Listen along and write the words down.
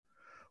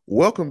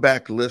Welcome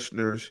back,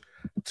 listeners,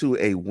 to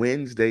a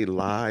Wednesday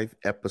live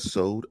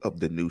episode of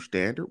The New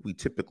Standard. We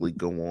typically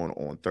go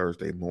on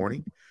Thursday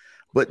morning,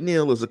 but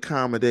Neil is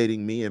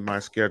accommodating me in my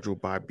schedule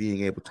by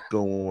being able to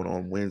go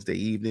on Wednesday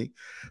evening.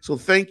 So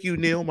thank you,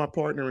 Neil, my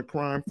partner in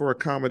crime, for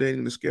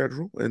accommodating the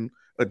schedule and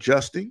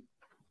adjusting.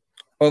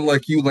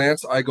 Unlike you,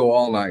 Lance, I go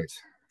all night.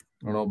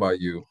 I don't know about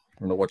you.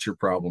 I don't know what your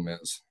problem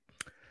is.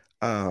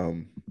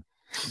 Um,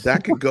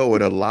 that could go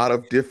in a lot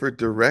of different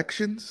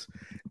directions.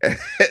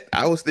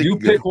 I was thinking you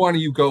pick one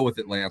and you go with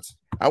it, Lance.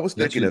 I was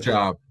That's thinking your of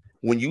job.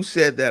 When you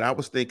said that, I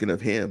was thinking of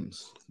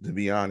hymns. To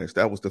be honest,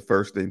 that was the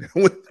first thing that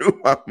went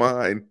through my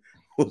mind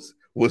was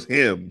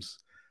hymns.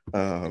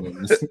 That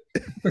was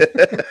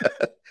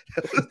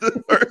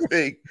the first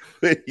thing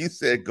when you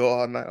said go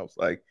all night. I was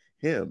like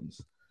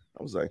hymns.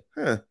 I was like,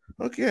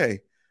 okay.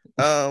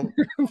 What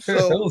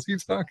the hell is he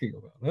talking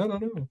about? I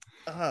don't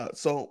know.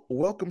 So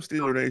welcome,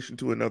 Steeler Nation,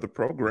 to another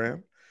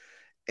program.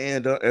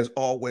 And as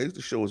always,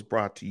 the show is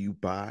brought to you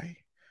by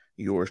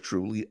yours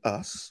truly,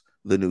 us,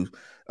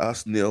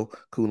 Neil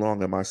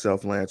Coulong, and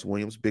myself, Lance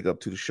Williams. Big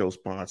up to the show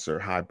sponsor,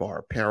 High Bar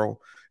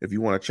Apparel. If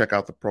you want to check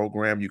out the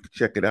program, you can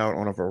check it out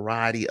on a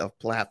variety of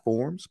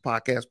platforms,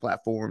 podcast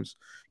platforms,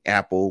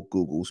 Apple,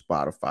 Google,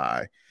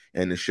 Spotify.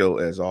 And the show,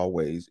 as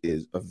always,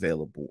 is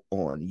available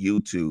on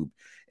YouTube.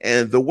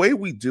 And the way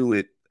we do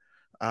it,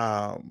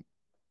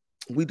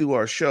 we do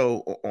our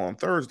show on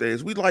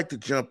Thursdays. We'd like to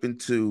jump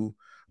into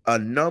a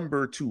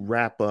number to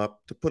wrap up,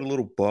 to put a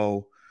little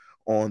bow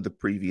on the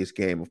previous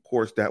game. Of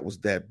course, that was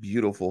that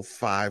beautiful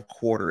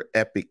 5-quarter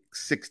epic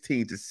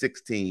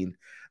 16-16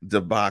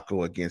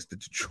 debacle against the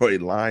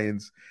Detroit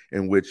Lions,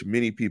 in which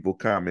many people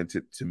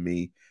commented to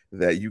me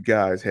that you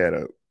guys had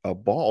a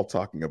ball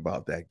talking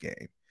about that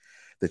game,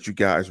 that you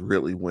guys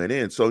really went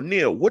in. So,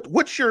 Neil,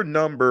 what's your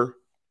number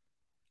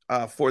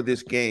for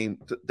this game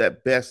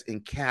that best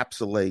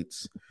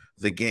encapsulates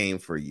the game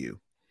for you?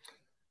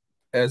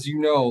 As you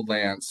know,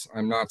 Lance,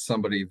 I'm not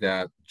somebody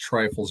that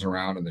trifles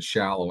around in the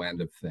shallow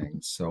end of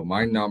things. So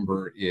my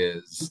number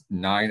is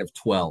 9 of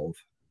 12,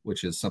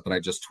 which is something I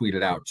just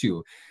tweeted out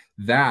too.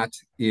 That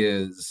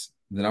is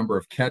the number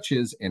of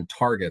catches and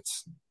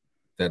targets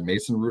that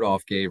Mason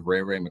Rudolph gave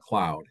Ray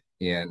McCloud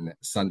in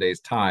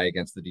Sunday's tie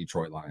against the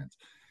Detroit Lions.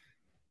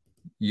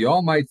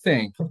 Y'all might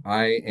think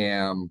I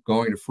am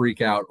going to freak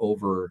out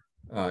over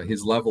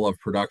his level of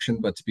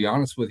production, but to be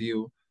honest with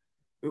you,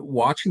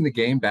 watching the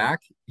game back,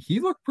 he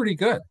looked pretty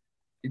good.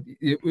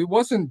 It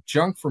wasn't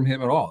junk from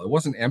him at all. It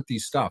wasn't empty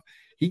stuff.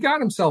 He got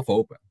himself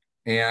open.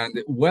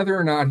 And whether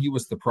or not he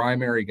was the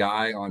primary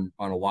guy on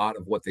a lot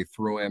of what they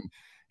threw him,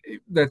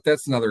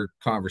 that's another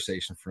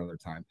conversation for another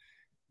time.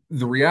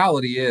 The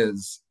reality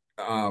is,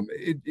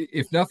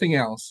 if nothing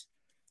else,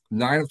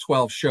 9 of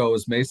 12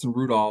 shows Mason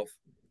Rudolph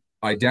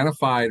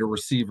identified a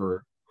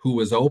receiver who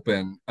was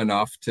open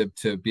enough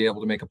to be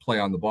able to make a play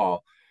on the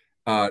ball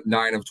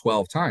 9 of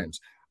 12 times.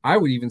 I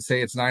would even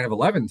say it's 9 of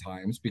 11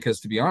 times because,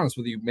 to be honest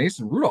with you,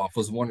 Mason Rudolph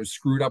was the one who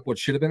screwed up what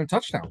should have been a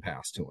touchdown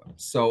pass to him.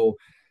 So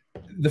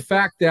the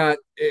fact that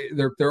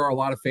there are a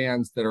lot of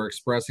fans that are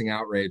expressing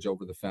outrage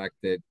over the fact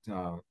that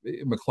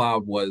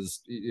McCloud was,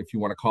 if you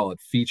want to call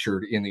it,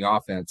 featured in the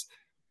offense,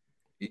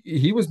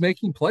 he was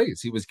making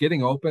plays. He was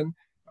getting open.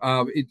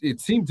 It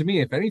seemed to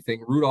me, if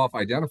anything, Rudolph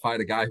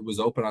identified a guy who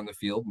was open on the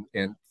field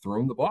and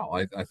threw him the ball.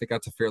 I think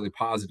that's a fairly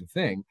positive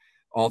thing,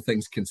 all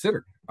things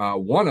considered.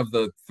 One of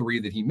the 3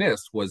 that he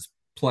missed was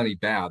plenty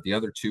bad. The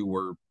other 2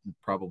 were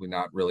probably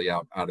not really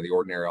out of the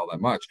ordinary all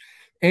that much.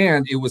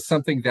 And it was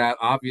something that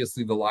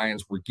obviously the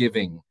Lions were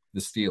giving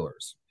the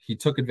Steelers. He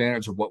took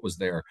advantage of what was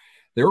there.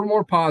 There were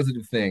more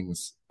positive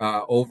things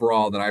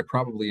overall than I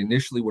probably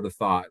initially would have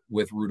thought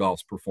with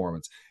Rudolph's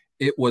performance.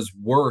 It was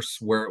worse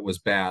where it was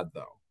bad,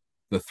 though.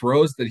 The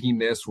throws that he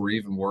missed were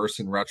even worse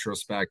in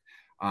retrospect.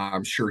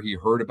 I'm sure he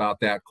heard about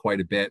that quite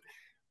a bit.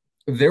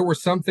 There were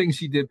some things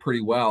he did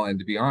pretty well. And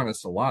to be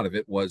honest, a lot of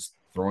it was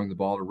throwing the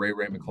ball to Ray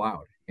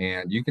McCloud.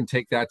 And you can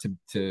take that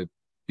to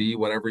be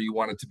whatever you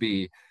want it to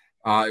be.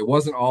 It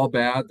wasn't all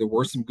bad. There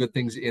were some good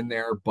things in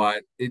there,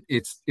 but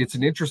it's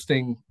an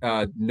interesting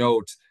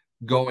note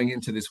going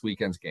into this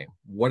weekend's game.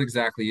 What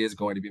exactly is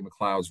going to be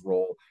McCloud's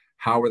role?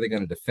 How are they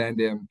going to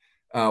defend him?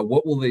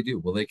 What will they do?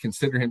 Will they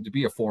consider him to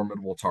be a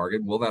formidable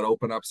target? Will that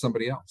open up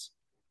somebody else?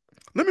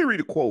 Let me read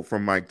a quote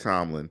from Mike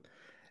Tomlin.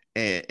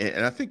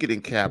 And I think it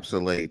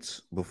encapsulates,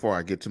 before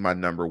I get to my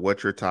number,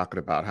 what you're talking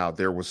about, how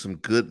there was some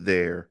good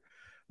there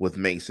with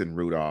Mason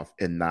Rudolph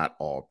and not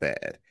all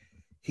bad.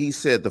 He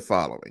said the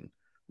following: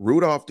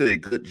 Rudolph did a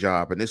good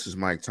job, and this is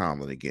Mike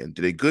Tomlin again,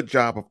 did a good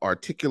job of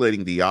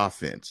articulating the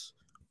offense.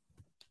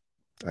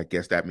 I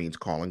guess that means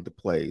calling the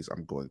plays,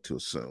 I'm going to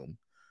assume,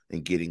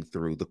 and getting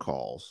through the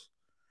calls.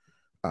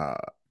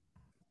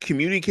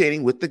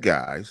 Communicating with the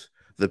guys,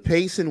 the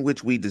pace in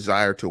which we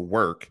desire to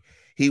work,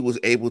 he was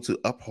able to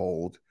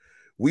uphold.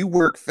 We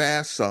work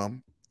fast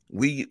some.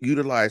 We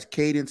utilize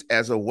cadence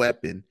as a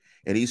weapon,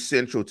 and he's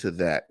central to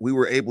that. We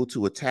were able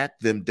to attack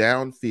them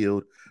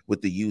downfield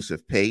with the use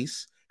of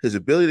pace, his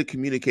ability to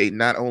communicate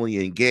not only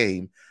in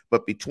game,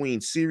 but between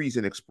series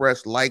and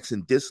express likes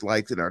and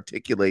dislikes and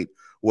articulate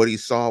what he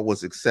saw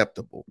was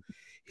acceptable.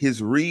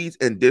 His reads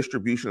and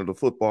distribution of the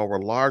football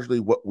were largely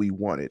what we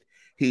wanted.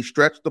 He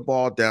stretched the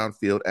ball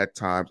downfield at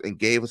times and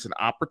gave us an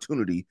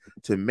opportunity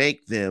to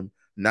make them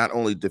not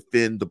only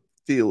defend the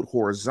field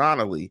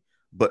horizontally,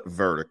 but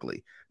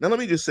vertically. Now, let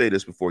me just say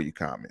this before you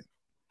comment.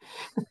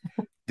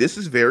 This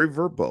is very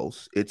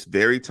verbose. It's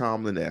very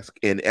Tomlin-esque.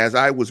 And as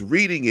I was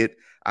reading it,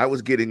 I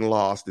was getting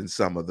lost in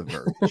some of the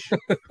verbiage.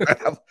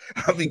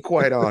 I'll be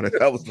quite honest.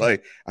 I was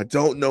like, I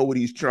don't know what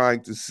he's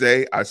trying to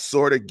say. I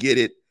sort of get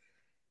it.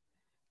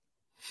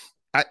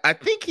 I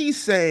think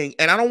he's saying,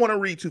 and I don't want to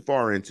read too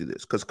far into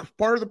this, because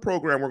part of the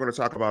program, we're going to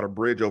talk about a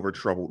bridge over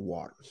troubled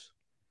waters,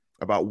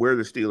 about where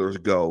the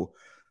Steelers go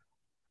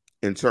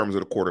in terms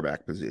of the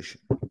quarterback position.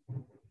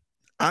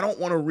 I don't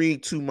want to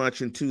read too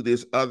much into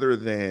this other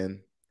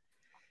than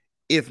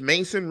if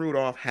Mason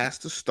Rudolph has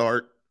to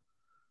start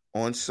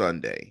on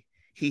Sunday,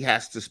 he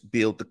has to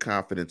build the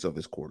confidence of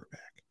his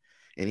quarterback,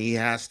 and he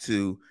has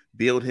to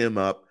build him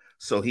up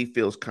so he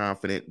feels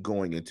confident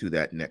going into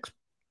the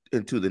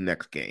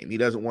next game. He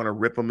doesn't want to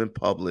rip him in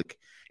public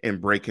and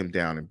break him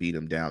down and beat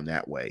him down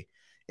that way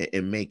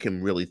and make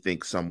him really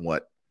think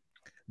somewhat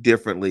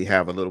differently,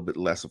 have a little bit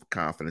less of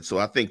confidence. So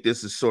I think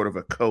this is sort of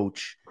a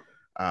coach,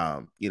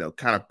 kind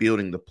of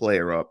building the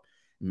player up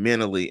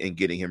mentally and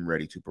getting him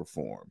ready to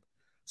perform.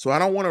 So I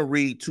don't want to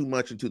read too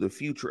much into the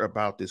future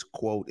about this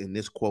quote, and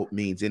this quote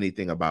means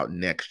anything about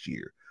next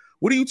year.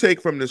 What do you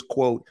take from this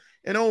quote?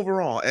 And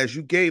overall, as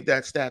you gave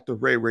that stat to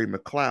Ray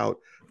McCloud,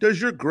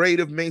 does your grade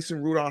of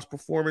Mason Rudolph's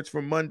performance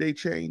from Monday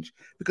change?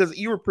 Because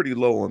you were pretty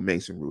low on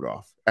Mason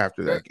Rudolph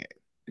after that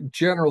game.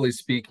 Generally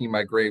speaking,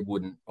 my grade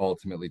wouldn't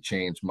ultimately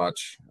change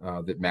much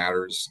that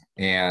matters.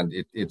 And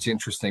it's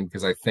interesting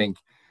because I think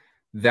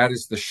that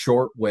is the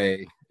short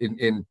way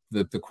in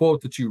the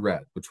quote that you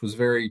read, which was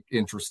very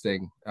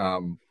interesting.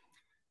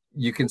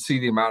 You can see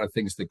the amount of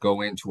things that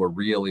go into a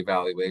real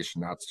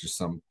evaluation, not just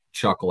some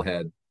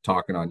chucklehead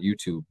talking on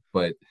YouTube,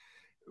 but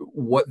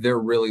what they're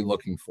really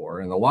looking for.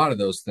 And a lot of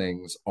those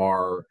things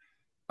are,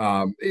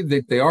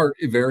 they are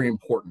very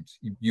important.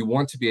 You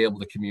want to be able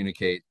to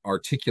communicate,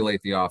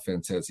 articulate the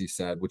offense, as he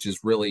said, which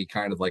is really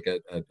kind of like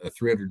a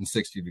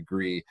 360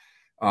 degree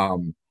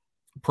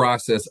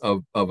process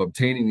of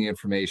obtaining the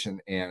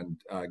information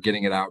and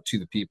getting it out to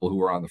the people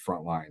who are on the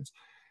front lines.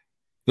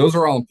 Those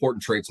are all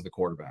important traits of the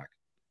quarterback.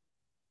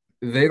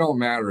 They don't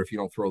matter if you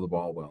don't throw the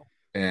ball well.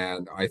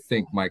 And I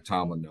think Mike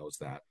Tomlin knows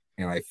that.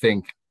 And I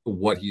think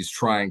what he's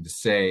trying to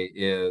say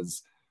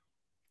is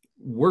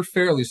we're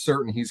fairly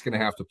certain he's going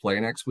to have to play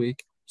next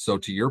week. So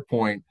to your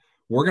point,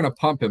 we're going to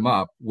pump him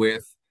up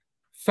with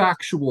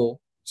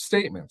factual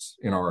statements,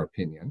 in our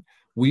opinion.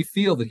 We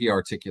feel that he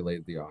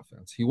articulated the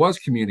offense. He was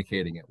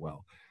communicating it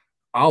well.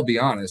 I'll be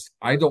honest,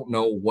 I don't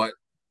know what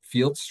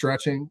field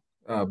stretching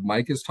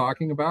Mike is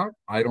talking about.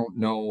 I don't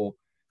know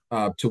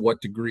to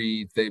what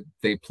degree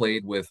they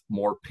played with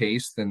more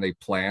pace than they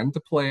planned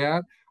to play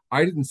at.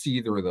 I didn't see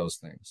either of those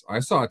things. I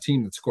saw a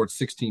team that scored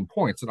 16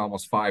 points in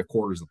almost 5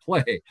 quarters of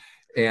play.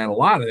 And a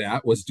lot of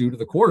that was due to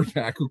the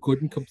quarterback who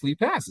couldn't complete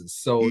passes.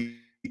 So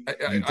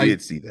you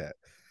did see that.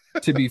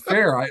 To be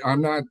fair,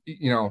 I'm not,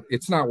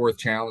 it's not worth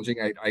challenging.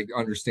 I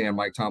understand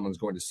Mike Tomlin's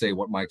going to say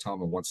what Mike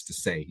Tomlin wants to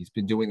say. He's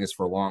been doing this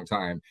for a long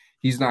time.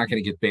 He's not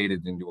going to get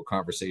baited into a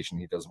conversation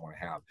he doesn't want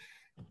to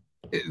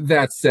have.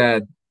 That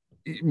said,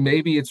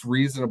 maybe it's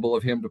reasonable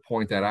of him to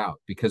point that out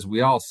because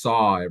we all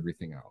saw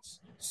everything else.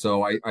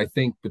 So I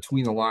think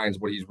between the lines,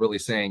 what he's really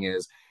saying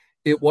is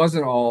it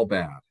wasn't all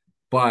bad,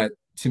 but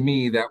to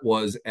me, that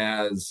was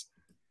as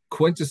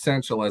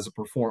quintessential as a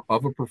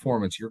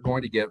performance you're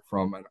going to get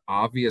from an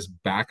obvious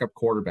backup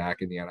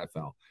quarterback in the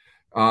NFL.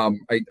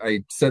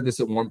 I said this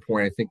at one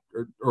point, I think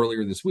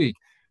earlier this week,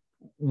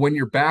 when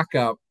your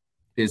backup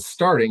is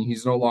starting,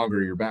 he's no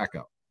longer your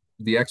backup.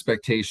 The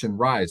expectation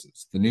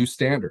rises, the new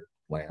standard,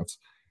 Lance.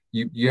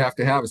 You have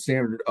to have a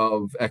standard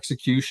of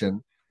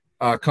execution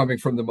coming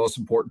from the most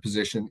important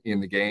position in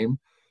the game,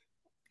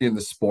 in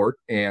the sport,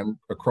 and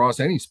across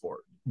any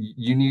sport.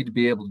 You need to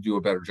be able to do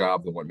a better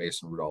job than what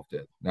Mason Rudolph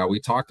did. Now, we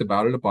talked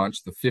about it a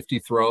bunch. The 50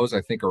 throws, I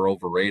think, are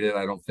overrated.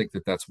 I don't think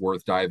that that's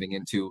worth diving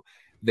into.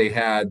 They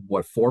had,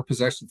 3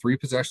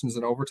 possessions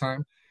in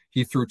overtime.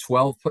 He threw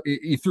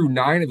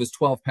 9 of his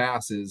 12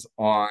 passes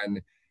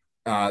on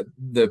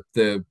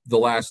the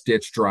last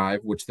ditch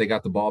drive, which they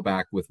got the ball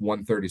back with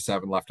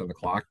 1:37 left on the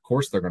clock. Of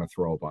course, they're going to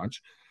throw a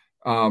bunch.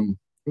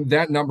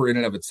 That number in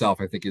and of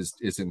itself, I think,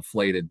 is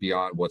inflated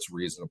beyond what's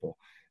reasonable.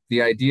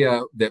 The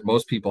idea that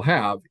most people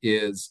have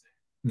is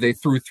they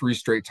threw 3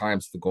 straight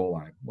times to the goal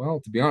line.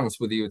 Well, to be honest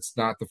with you, it's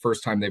not the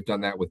first time they've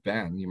done that with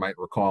Ben. You might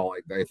recall,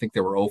 I think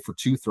they were 0 for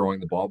 2 throwing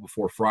the ball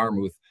before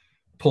Freiermuth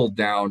pulled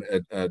down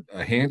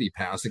a handy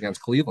pass against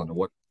Cleveland,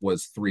 what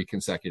was 3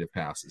 consecutive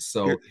passes.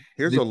 So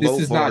this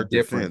is not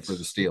different for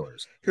the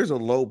Steelers. Here's a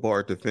low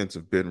bar defense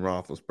of Ben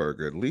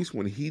Roethlisberger. At least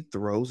when he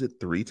throws it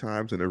 3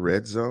 times in the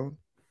red zone,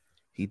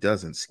 he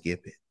doesn't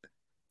skip it.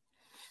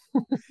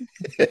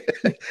 At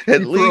He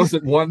throws least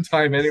it one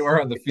time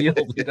anywhere on the field.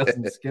 He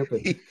doesn't skip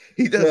it.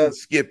 he doesn't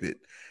skip it.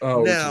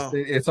 Now,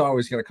 It's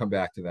always going to come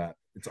back to that.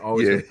 It's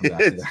always yeah, going to come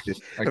back to that.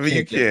 I I mean,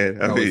 you can't get,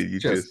 can. I it's mean, you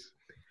just, just.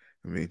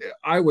 I mean,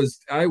 I was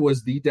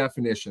the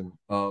definition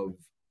of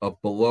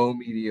below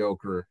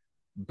mediocre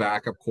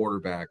backup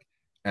quarterback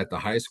at the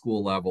high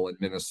school level in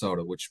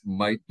Minnesota, which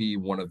might be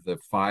one of the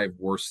 5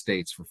 worst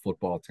states for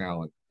football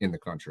talent in the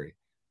country.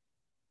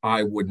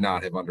 I would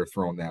not have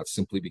underthrown that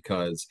simply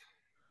because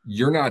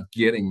you're not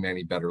getting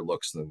many better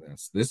looks than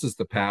this. This is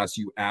the pass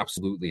you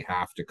absolutely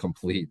have to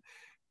complete.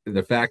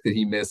 The fact that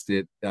he missed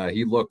it,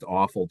 he looked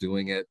awful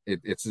doing it.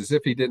 It's as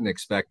if he didn't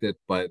expect it,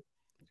 but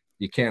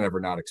you can't ever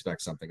not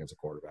expect something as a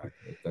quarterback.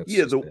 That's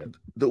yeah. just it.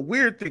 The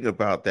weird thing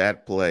about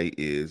that play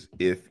is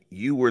if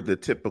you were the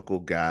typical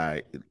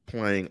guy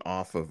playing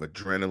off of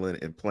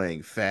adrenaline and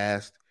playing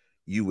fast,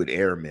 you would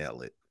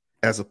airmail it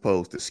as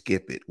opposed to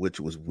skip it, which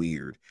was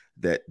weird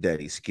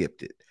that he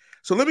skipped it.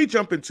 So let me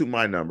jump into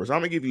my numbers. I'm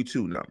gonna give you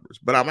 2 numbers,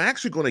 but I'm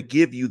actually going to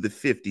give you the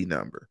 50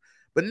 number,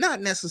 but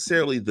not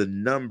necessarily the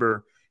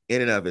number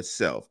in and of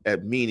itself.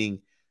 At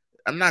meaning,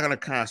 I'm not going to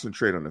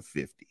concentrate on the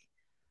 50.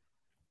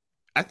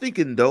 I think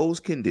in those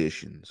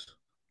conditions,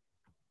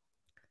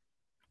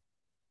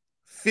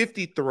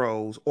 50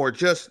 throws or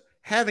just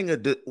having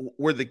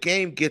where the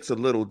game gets a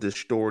little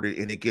distorted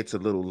and it gets a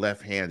little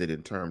left-handed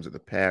in terms of the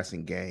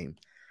passing game,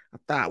 I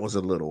thought was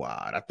a little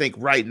odd. I think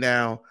right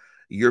now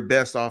your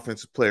best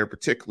offensive player,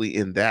 particularly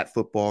in that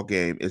football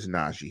game, is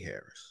Najee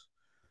Harris.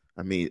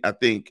 I mean, I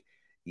think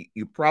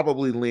you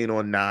probably lean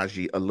on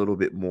Najee a little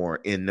bit more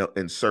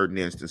in certain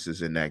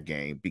instances in that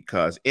game,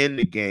 because in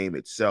the game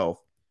itself,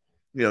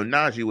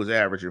 Najee was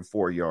averaging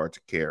 4 yards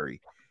a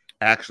carry,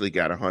 actually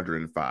got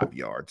 105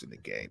 yards in the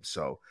game.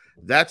 So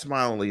that's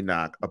my only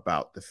knock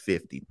about the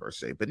 50 per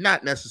se, but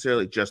not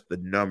necessarily just the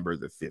number,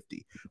 the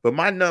 50. But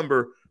my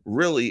number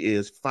really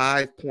is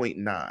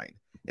 5.9.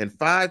 And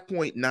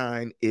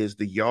 5.9 is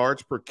the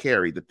yards per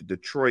carry that the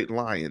Detroit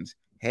Lions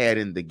had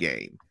in the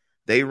game.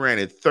 They ran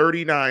it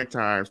 39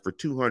 times for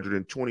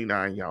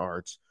 229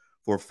 yards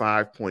for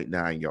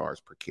 5.9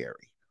 yards per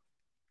carry.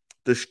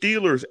 The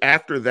Steelers,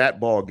 after that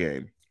ball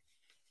game,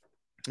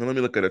 and let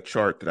me look at a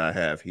chart that I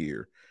have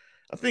here.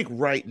 I think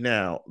right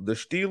now the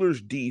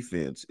Steelers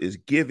defense is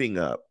giving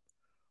up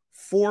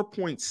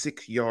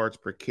 4.6 yards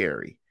per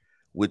carry,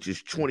 which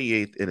is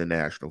 28th in the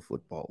National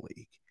Football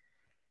League.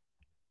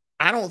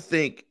 I don't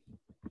think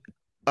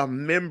a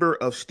member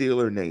of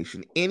Steeler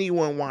Nation,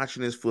 anyone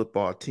watching this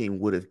football team,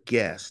 would have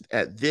guessed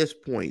at this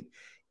point,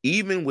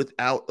 even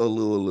without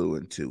Alualu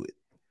into it,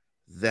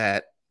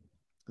 that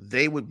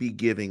they would be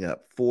giving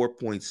up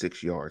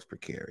 4.6 yards per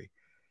carry.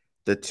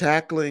 The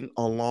tackling,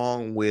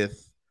 along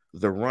with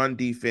the run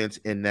defense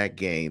in that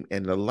game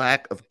and the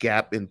lack of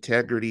gap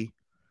integrity,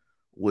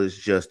 was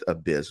just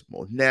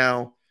abysmal.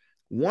 Now,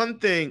 one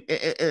thing,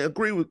 and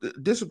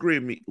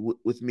disagree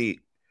with me,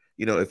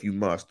 if you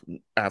must,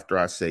 after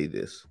I say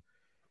this.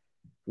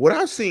 What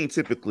I've seen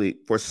typically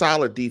for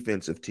solid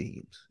defensive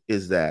teams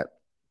is that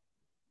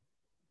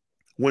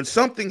when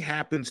something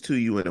happens to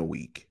you in a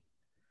week,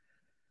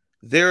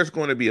 there's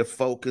going to be a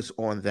focus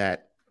on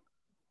that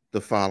the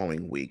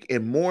following week.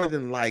 And more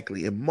than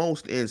likely, in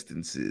most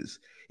instances,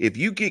 if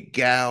you get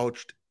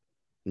gouged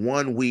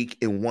one week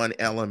in one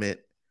element,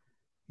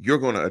 you're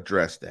going to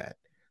address that.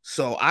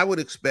 So I would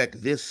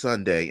expect this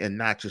Sunday, and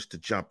not just to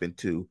jump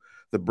into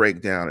the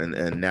breakdown and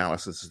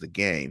analysis of the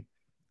game,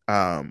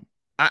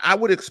 I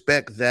would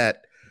expect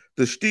that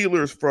the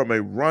Steelers, from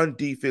a run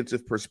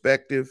defensive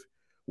perspective,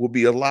 will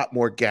be a lot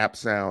more gap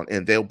sound,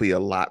 and they'll be a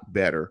lot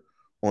better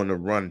on the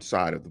run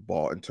side of the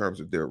ball in terms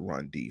of their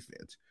run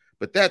defense.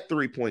 But that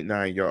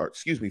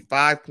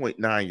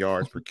 5.9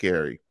 yards per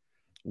carry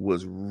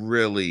was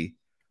really,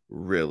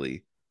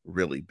 really,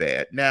 really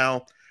bad.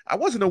 Now, I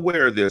wasn't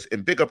aware of this,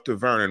 and big up to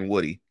Vernon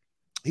Woody.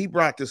 He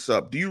brought this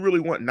up. Do you really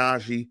want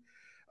Najee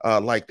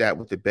like that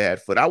with the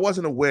bad foot? I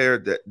wasn't aware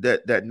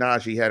that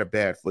Najee had a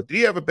bad foot. Did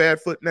he have a bad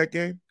foot in that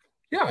game?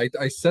 Yeah,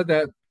 I said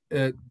that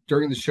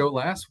during the show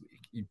last week.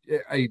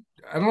 I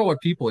don't know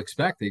what people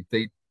expect.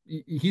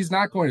 He's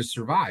not going to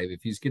survive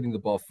if he's getting the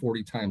ball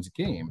 40 times a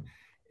game.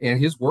 And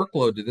his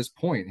workload to this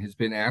point has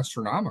been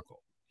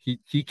astronomical.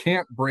 He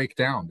can't break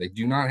down. They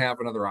do not have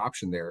another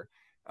option there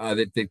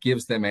that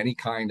gives them any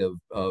kind of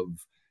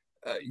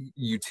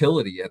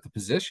utility at the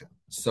position.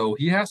 So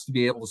he has to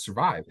be able to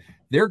survive.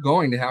 They're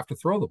going to have to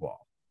throw the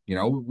ball.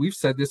 We've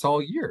said this all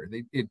year.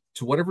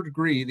 To whatever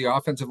degree the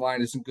offensive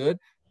line isn't good,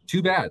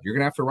 too bad. You're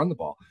going to have to run the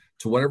ball.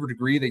 To whatever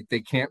degree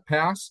they can't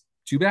pass,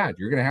 too bad.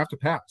 You're going to have to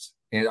pass.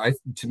 And I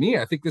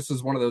think this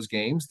is one of those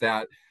games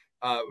that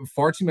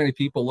far too many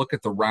people look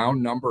at the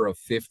round number of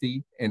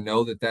 50 and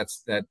know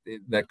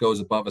that goes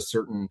above a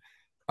certain,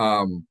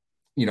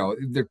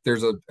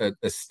 there's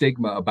a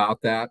stigma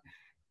about that.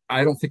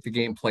 I don't think the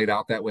game played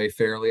out that way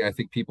fairly. I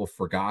think people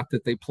forgot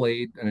that they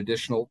played an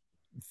additional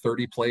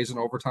 30 plays in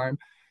overtime.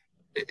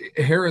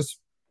 Harris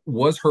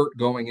was hurt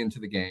going into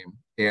the game,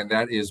 and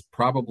that is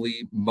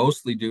probably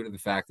mostly due to the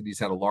fact that he's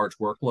had a large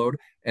workload,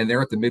 and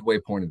they're at the midway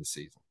point of the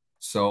season.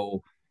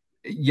 So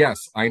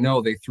Yes, I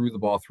know they threw the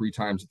ball 3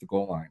 times at the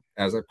goal line.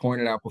 As I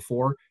pointed out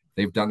before,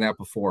 they've done that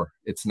before.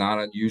 It's not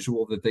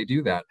unusual that they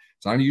do that.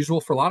 It's not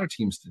unusual for a lot of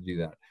teams to do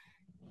that.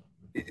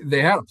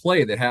 They had a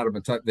play that had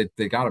him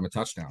they got him a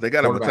touchdown. They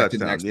got him a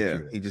touchdown. Yeah,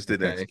 he just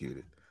didn't execute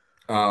it.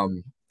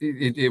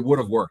 It would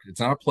have worked. It's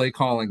not a play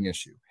calling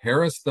issue.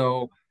 Harris,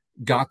 though,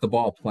 got the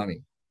ball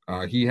plenty.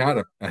 He had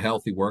a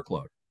healthy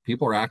workload.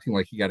 People are acting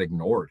like he got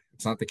ignored.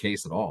 It's not the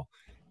case at all.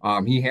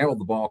 He handled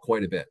the ball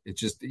quite a bit.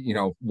 It's just,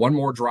 one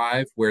more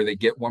drive where they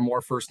get one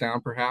more first down,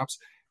 perhaps,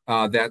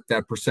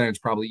 that percentage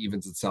probably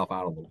evens itself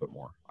out a little bit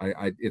more.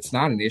 It's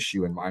not an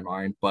issue in my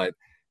mind, but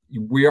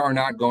we are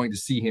not going to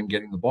see him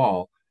getting the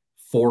ball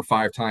 4 or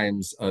 5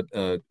 times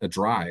a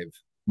drive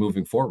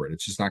moving forward.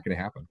 It's just not going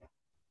to happen.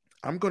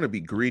 I'm going to be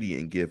greedy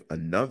and give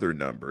another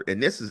number.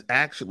 And this is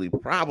actually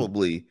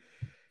probably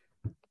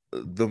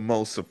the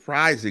most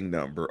surprising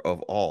number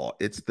of all.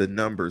 It's the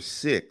number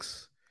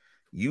 6.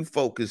 You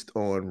focused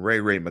on Ray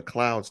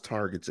McLeod's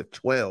targets of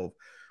 12,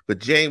 but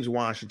James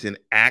Washington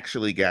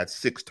actually got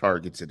 6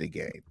 targets in the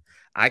game.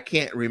 I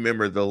can't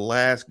remember the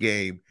last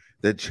game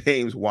that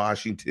James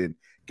Washington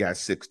got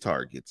 6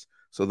 targets.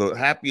 So the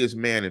happiest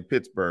man in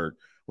Pittsburgh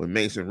when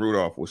Mason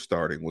Rudolph was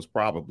starting was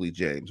probably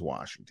James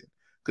Washington,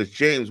 because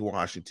James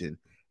Washington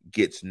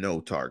gets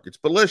no targets.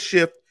 But let's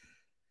shift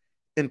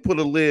and put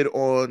a lid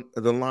on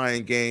the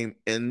Lion game.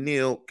 And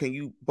Neil, can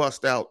you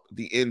bust out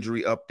the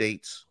injury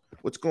updates?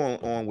 What's going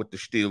on with the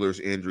Steelers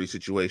injury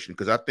situation?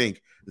 Because I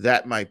think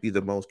that might be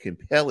the most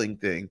compelling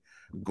thing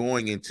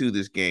going into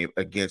this game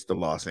against the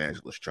Los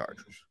Angeles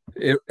Chargers.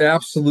 It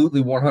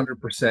absolutely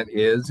 100%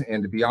 is.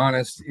 And to be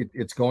honest,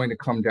 it's going to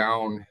come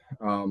down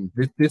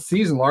this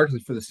season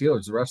largely for the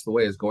Steelers. The rest of the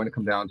way is going to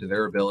come down to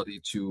their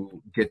ability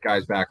to get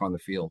guys back on the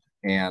field.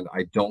 And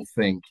I don't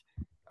think,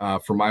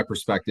 from my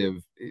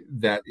perspective,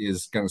 that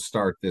is going to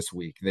start this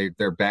week.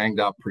 They're banged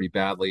up pretty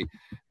badly,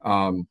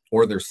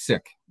 or they're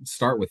sick.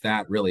 Start with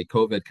that, really.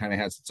 COVID kind of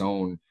has its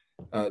own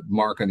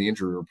mark on the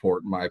injury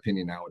report, in my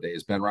opinion,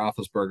 nowadays. Ben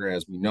Roethlisberger,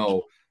 as we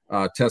know,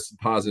 tested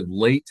positive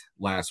late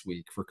last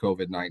week for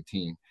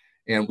COVID-19.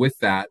 And with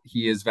that,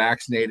 he is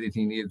vaccinated.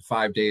 He needed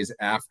 5 days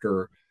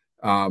after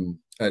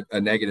a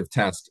negative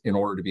test in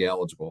order to be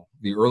eligible.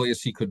 The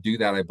earliest he could do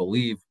that, I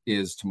believe,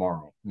 is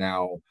tomorrow.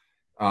 Now,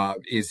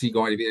 is he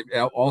going to be?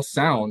 All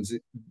sounds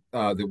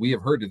that we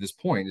have heard to this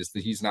point is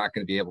that he's not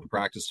going to be able to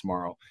practice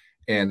tomorrow.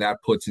 And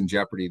that puts in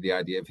jeopardy the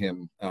idea of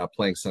him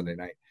playing Sunday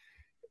night.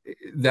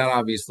 That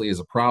obviously is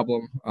a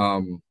problem.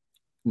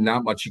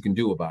 Not much you can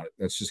do about it.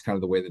 That's just kind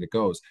of the way that it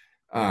goes.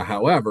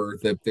 However,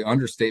 the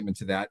understatement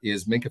to that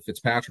is Minkah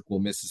Fitzpatrick will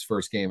miss his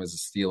first game as a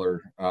Steeler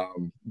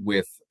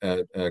with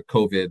a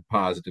COVID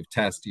positive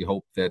test. You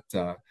hope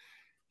that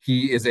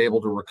he is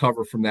able to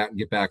recover from that and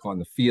get back on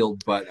the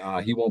field, but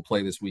he won't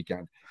play this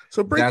weekend.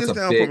 So break this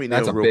down for me, Neil.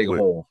 That's a big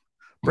hole.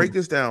 Break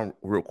this down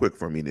real quick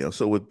for me, Neil.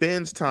 So with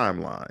Ben's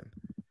timeline,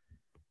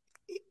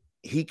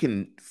 he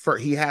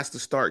has to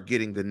start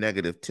getting the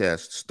negative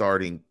test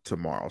starting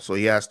tomorrow. So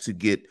he has to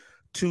get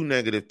 2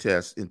 negative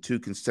tests in 2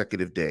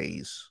 consecutive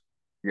days.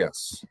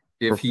 Yes.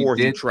 Before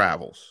he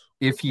travels.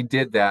 If he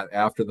did that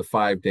after the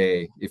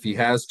 5-day, if he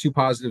has 2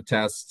 positive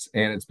tests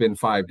and it's been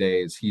 5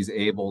 days, he's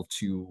able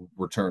to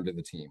return to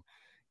the team.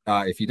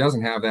 If he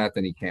doesn't have that,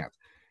 then he can't.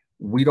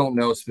 We don't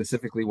know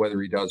specifically whether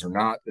he does or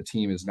not. The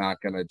team is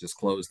not going to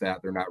disclose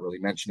that. They're not really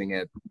mentioning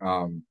it.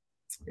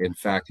 In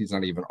fact, he's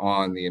not even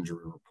on the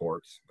injury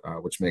report,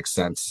 which makes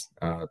sense.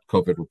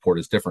 COVID report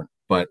is different.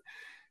 But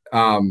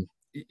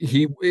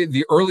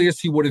the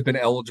earliest he would have been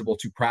eligible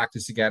to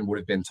practice again would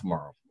have been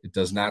tomorrow. It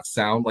does not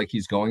sound like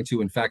he's going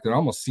to. In fact, it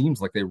almost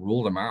seems like they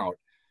ruled him out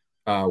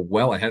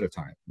well ahead of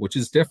time, which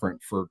is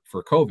different for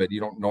COVID. You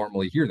don't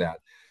normally hear that.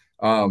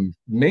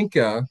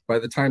 Minkah, by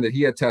the time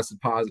he had tested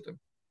positive,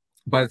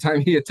 the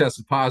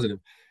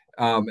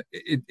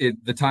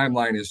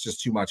timeline is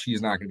just too much.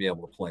 He's not going to be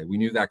able to play. We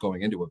knew that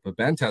going into it, but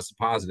Ben tested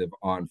positive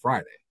on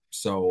Friday.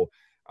 So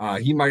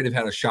he might have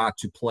had a shot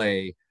to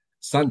play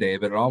Sunday,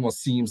 but it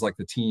almost seems like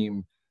the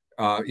team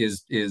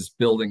is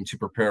building to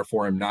prepare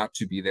for him not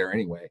to be there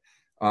anyway.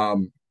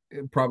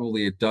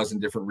 Probably a dozen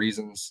different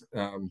reasons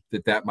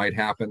that might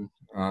happen.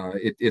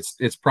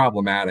 It's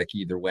problematic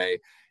either way.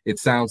 It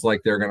sounds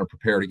like they're going to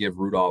prepare to give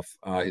Rudolph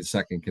his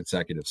second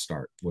consecutive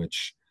start,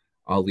 which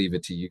I'll leave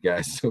it to you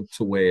guys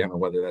to weigh in on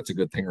whether that's a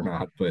good thing or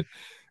not. But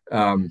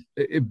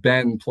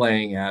Ben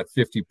playing at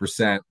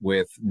 50%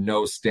 with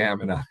no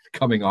stamina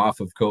coming off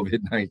of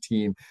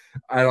COVID-19,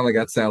 I don't think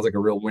that sounds like a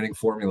real winning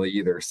formula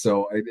either.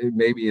 So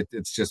maybe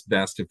it's just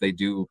best if they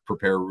do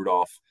prepare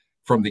Rudolph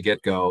from the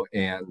get-go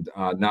and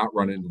not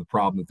run into the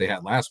problem that they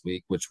had last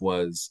week, which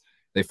was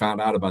they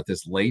found out about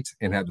this late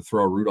and had to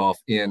throw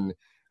Rudolph in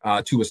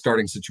to a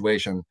starting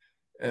situation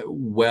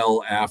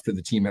well after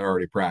the team had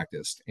already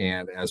practiced.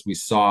 And as we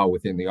saw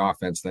within the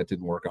offense, that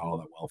didn't work out all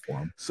that well for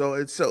him.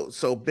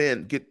 So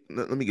Ben,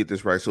 let me get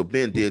this right. So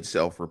Ben did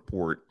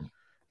self-report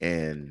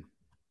and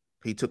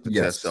he took the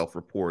test,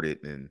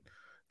 self-reported, and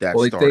that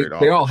started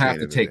off. They all have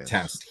to take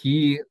tests.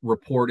 He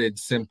reported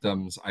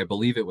symptoms, I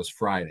believe it was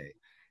Friday,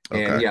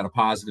 and he had a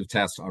positive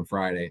test on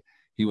Friday.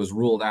 He was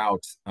ruled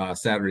out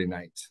Saturday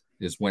night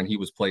is when he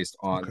was placed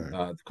on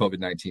the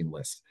COVID-19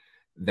 list.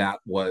 That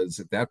was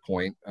at that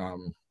point,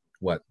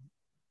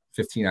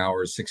 15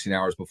 hours, 16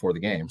 hours before the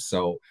game.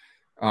 So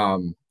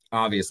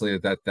obviously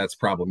that's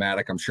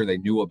problematic. I'm sure they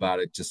knew about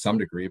it to some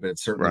degree, but it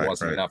certainly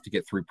wasn't enough to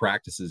get 3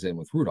 practices in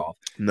with Rudolph.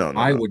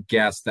 I would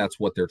guess that's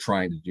what they're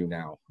trying to do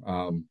now.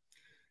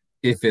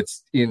 If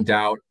it's in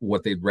doubt,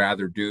 what they'd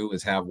rather do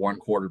is have one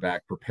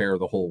quarterback prepare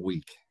the whole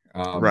week.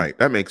 Right.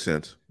 That makes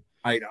sense.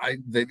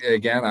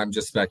 Again, I'm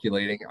just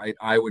speculating.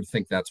 I would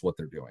think that's what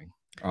they're doing.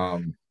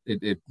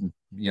 It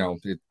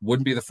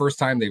wouldn't be the first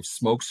time they've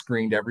smoke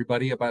screened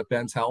everybody about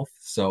Ben's health.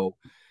 So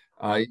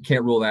you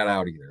can't rule that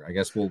out either. I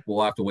guess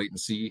we'll have to wait and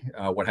see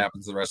what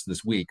happens the rest of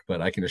this week.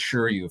 But I can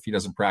assure you, if he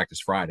doesn't practice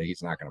Friday,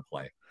 he's not going to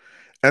play.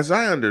 As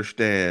I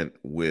understand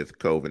with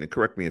COVID, and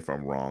correct me if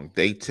I'm wrong,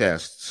 they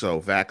test,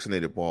 so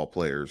vaccinated ball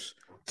players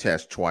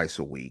test twice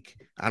a week.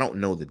 I don't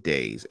know the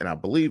days, and I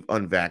believe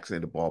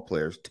unvaccinated ball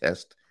players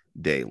test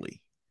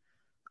daily.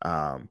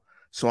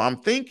 So I'm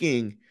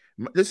thinking,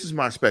 this is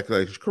my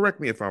speculation,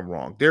 correct me if I'm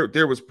wrong,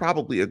 there was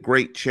probably a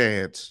great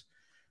chance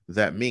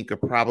that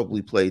Minkah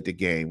probably played the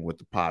game with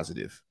the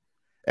positive,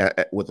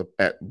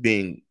 at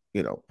being,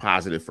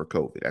 positive for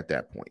COVID at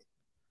that point.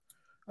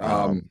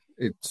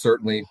 It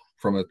certainly,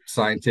 from a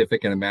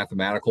scientific and a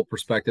mathematical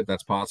perspective,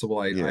 that's possible.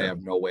 I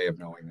have no way of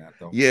knowing that,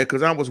 though. Yeah,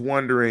 because I was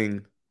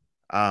wondering,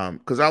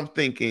 because I'm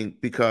thinking,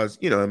 because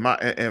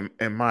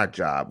in my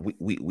job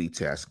we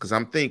test, because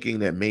I'm thinking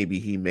that maybe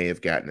he may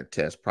have gotten a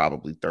test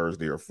probably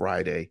Thursday or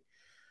Friday.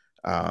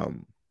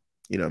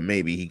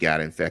 Maybe he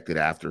got infected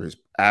after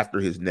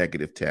his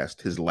negative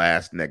test, his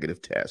last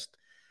negative test,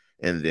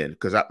 and then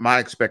because my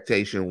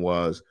expectation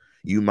was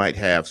you might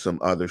have some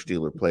other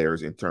Steeler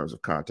players in terms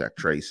of contact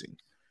tracing.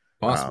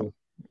 Possible.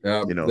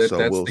 So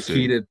we'll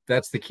see.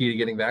 That's the key to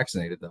getting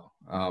vaccinated, though.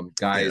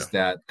 Guys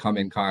that come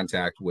in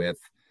contact with,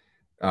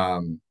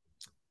 really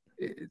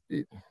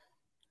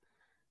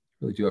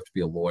do have to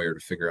be a lawyer to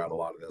figure out a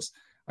lot of this.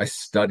 I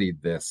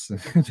studied this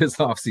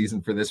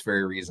offseason for this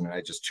very reason, and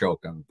I just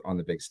choked on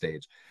the big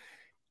stage.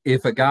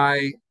 If a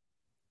guy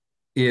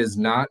is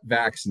not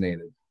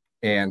vaccinated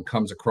and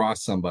comes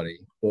across somebody,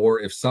 or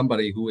if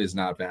somebody who is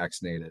not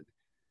vaccinated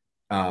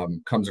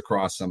comes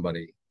across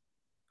somebody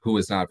who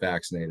is not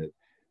vaccinated,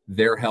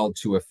 they're held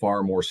to a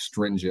far more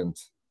stringent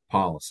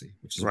policy,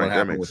 which is what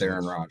happened with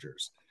Aaron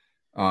Rodgers.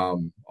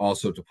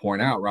 Also, to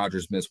point out,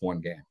 Rodgers missed 1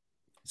 game.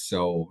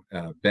 So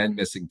Ben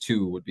missing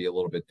 2 would be a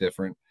little bit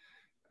different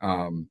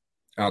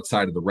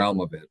outside of the realm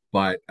of it.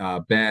 But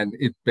Ben,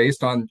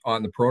 based on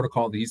the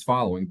protocol that he's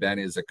following, Ben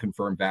is a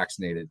confirmed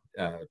vaccinated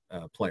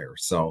player.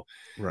 So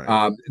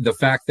the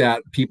fact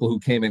that people who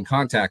came in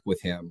contact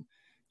with him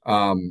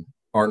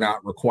are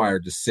not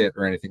required to sit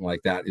or anything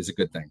like that is a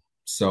good thing.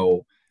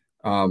 So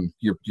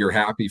you're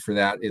happy for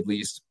that, at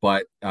least.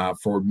 But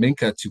for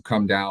Minkah to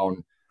come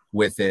down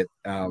with it,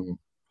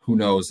 who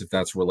knows if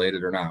that's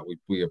related or not?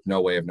 We have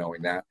no way of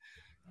knowing that.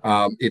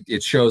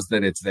 It shows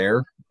that it's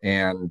there,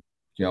 and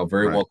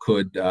very well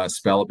could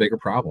spell a bigger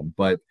problem.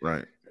 But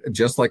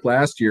just like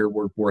last year,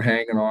 we're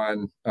hanging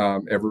on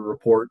every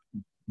report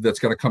that's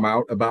going to come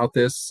out about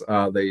this.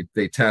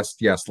 They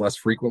test, less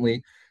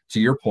frequently, to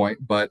your point,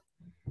 but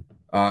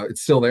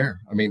it's still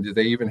there. I mean, did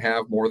they even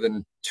have more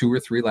than 2 or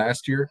 3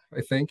 last year? I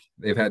think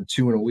they've had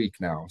 2 in a week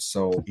now.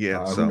 So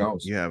who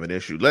knows? You have an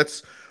issue.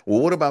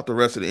 What about the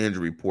rest of the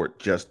injury report?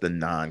 Just the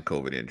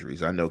non-COVID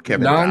injuries. I know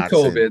Kevin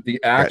non-COVID, Dotson,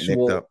 the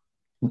actual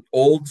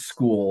old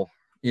school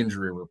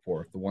injury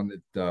report, the one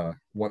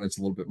that's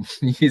a little bit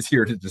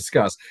easier to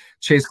discuss.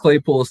 Chase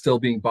Claypool is still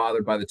being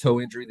bothered by the toe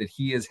injury that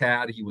he has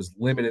had. He was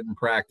limited in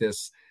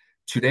practice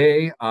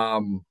today.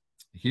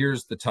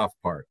 Here's the tough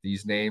part.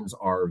 These names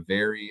are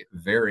very,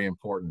 very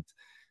important.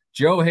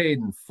 Joe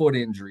Hayden, foot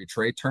injury.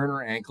 Trey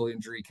Turner, ankle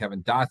injury.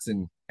 Kevin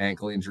Dotson,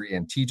 ankle injury.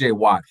 And TJ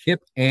Watt,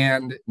 hip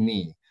and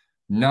knee.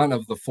 None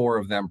of the 4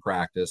 of them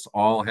practice.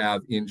 All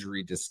have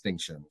injury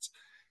distinctions.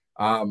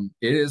 It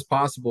is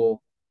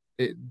possible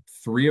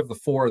 3 of the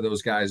 4 of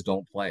those guys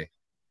don't play.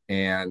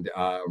 And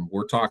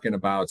we're talking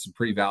about some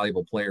pretty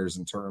valuable players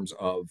in terms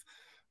of,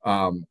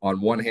 on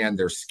one hand,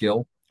 their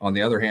skill. On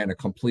the other hand, a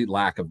complete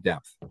lack of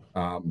depth.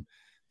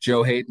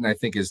 Joe Hayden, I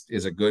think,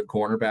 is a good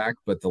cornerback,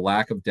 but the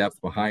lack of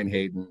depth behind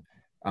Hayden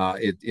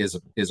is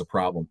a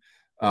problem.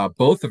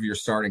 Both of your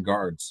starting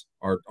guards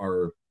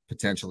are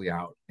potentially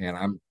out,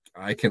 and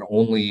I can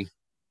only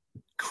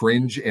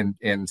cringe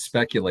and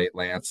speculate,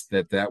 Lance,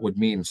 that would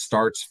mean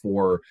starts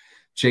for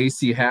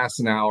J.C.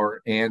 Hassenauer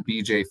and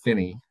B.J.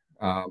 Finney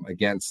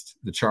against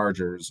the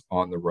Chargers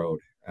on the road.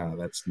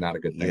 That's not a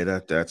good thing. Yeah,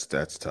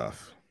 that's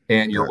tough.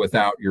 And you're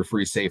without your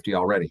free safety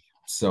already.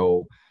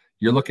 So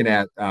you're looking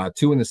at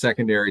 2 in the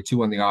secondary,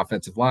 2 on the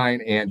offensive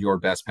line, and your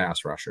best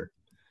pass rusher.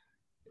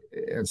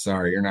 And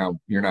sorry,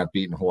 you're not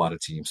beating a whole lot of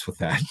teams with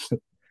that.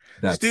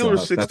 That's a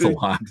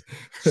lot.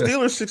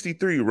 Steelers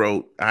 63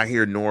 wrote, I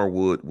hear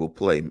Norwood will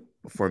play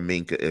for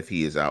Minkah if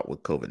he is out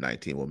with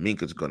COVID-19. Well,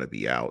 Minkah's going to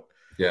be out.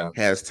 Yeah.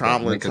 Has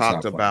Tomlin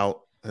talked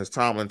about has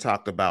Tomlin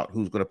talked about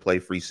who's going to play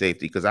free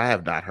safety? Because I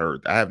have not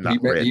heard. I have not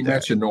read He that.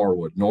 mentioned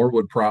Norwood.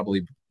 Norwood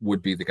probably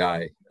would be the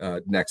guy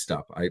next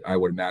up, I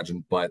would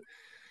imagine. But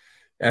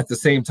at the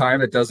same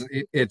time, it doesn't.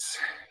 It's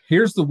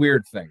here's the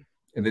weird thing,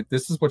 and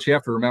this is what you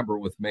have to remember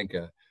with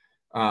Minkah.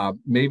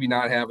 Maybe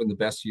not having the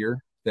best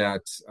year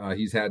that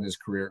he's had in his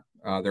career.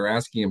 They're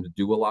asking him to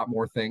do a lot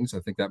more things. I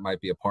think that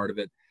might be a part of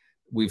it.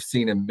 We've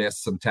seen him miss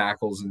some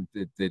tackles and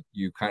that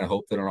you kind of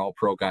hope that an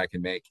all-pro guy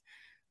can make.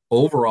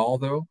 Overall,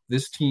 though,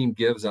 this team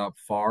gives up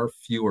far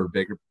fewer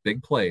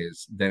big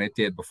plays than it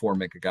did before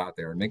Minkah got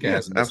there. And Minkah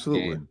hasn't missed a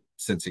game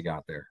since he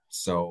got there.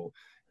 So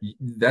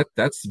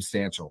that's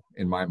substantial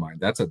in my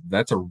mind. That's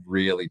a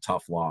really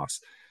tough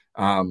loss.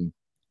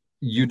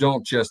 You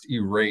don't just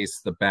erase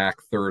the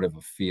back third of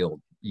a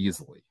field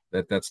easily.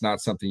 That's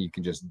not something you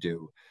can just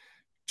do.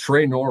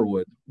 Trey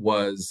Norwood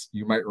was,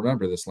 you might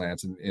remember this,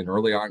 Lance, in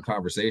early on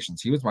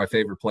conversations, he was my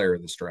favorite player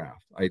of this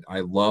draft.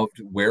 I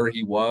loved where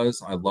he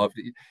was.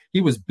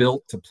 He was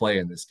built to play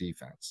in this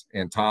defense.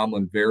 And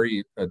Tomlin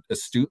very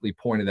astutely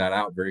pointed that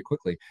out very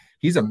quickly.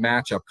 He's a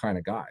matchup kind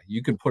of guy.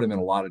 You can put him in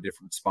a lot of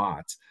different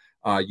spots.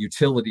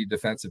 Utility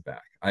defensive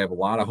back. I have a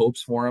lot of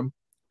hopes for him.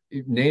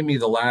 Name me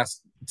the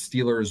last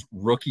Steelers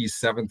rookie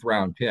 7th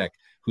round pick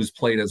who's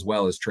played as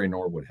well as Trey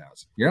Norwood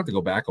has. You have to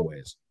go back a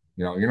ways.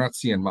 You're not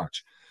seeing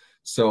much.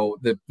 So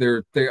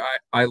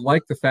I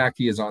like the fact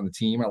he is on the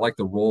team. I like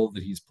the role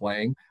that he's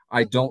playing.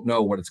 I don't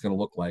know what it's going to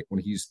look like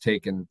when he's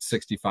taken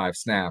 65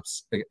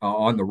 snaps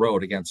on the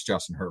road against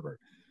Justin Herbert.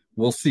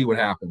 We'll see what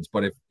happens.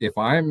 But if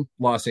I'm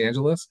Los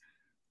Angeles,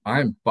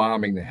 I'm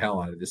bombing the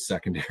hell out of this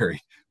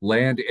secondary,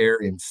 land, air,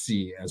 and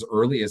sea as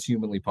early as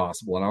humanly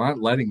possible. And I'm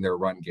not letting their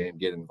run game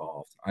get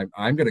involved.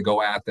 I'm going to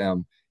go at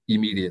them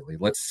immediately.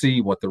 Let's see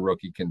what the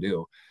rookie can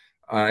do.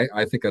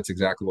 I think that's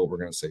exactly what we're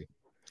going to see.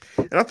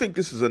 And I think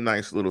this is a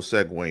nice little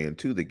segue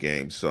into the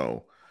game.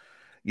 So,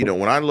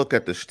 when I look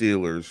at the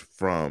Steelers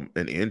from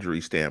an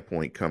injury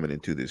standpoint coming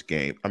into this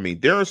game, I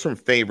mean, there are some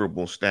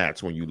favorable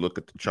stats when you look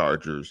at the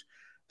Chargers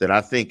that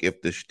I think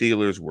if the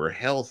Steelers were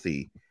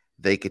healthy,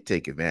 they could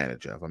take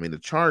advantage of. I mean, the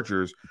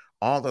Chargers,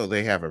 although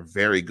they have a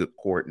very good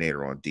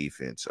coordinator on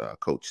defense,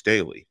 Coach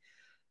Staley,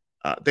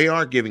 they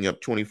are giving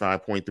up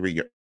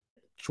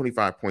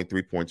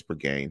 25.3 points per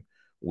game,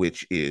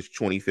 which is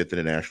 25th in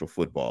the National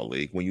Football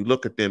League. When you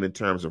look at them in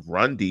terms of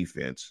run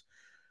defense,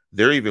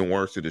 they're even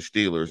worse than the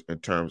Steelers in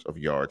terms of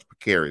yards per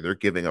carry. They're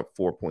giving up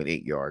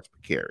 4.8 yards per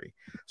carry.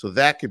 So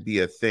that could be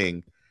a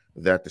thing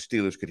that the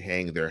Steelers could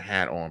hang their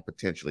hat on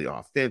potentially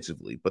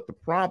offensively. But the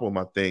problem,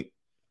 I think,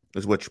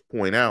 is what you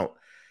point out,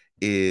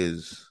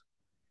 is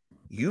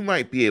you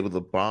might be able to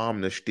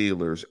bomb the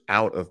Steelers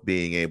out of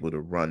being able to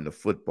run the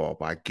football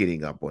by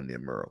getting up on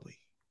them early.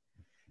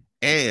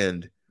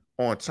 And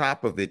on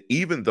top of it,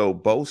 even though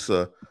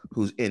Bosa,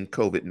 who's in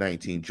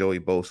COVID-19, Joey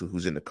Bosa,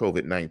 who's in the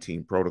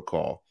COVID-19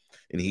 protocol,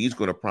 and he's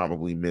going to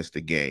probably miss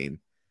the game,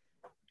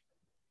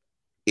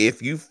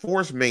 if you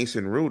force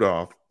Mason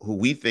Rudolph, who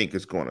we think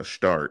is going to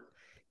start,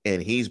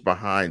 and he's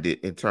behind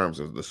it in terms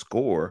of the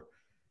score,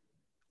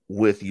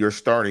 with your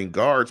starting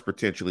guards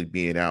potentially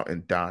being out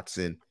and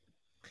Dotson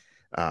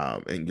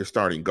and your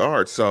starting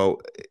guards.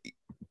 So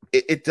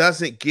it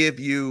doesn't give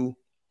you,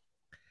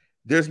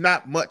 there's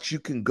not much you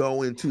can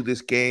go into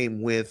this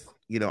game with,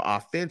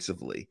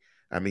 offensively.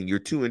 I mean, your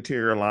 2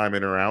 interior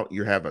linemen are out.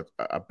 You have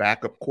a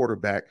backup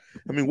quarterback.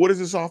 I mean, what is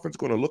this offense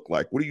going to look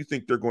like? What do you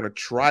think they're going to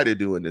try to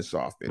do in this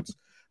offense?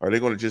 Are they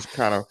going to just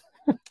kind of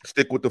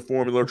stick with the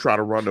formula, try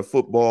to run the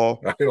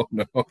football? I don't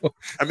know.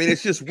 I mean,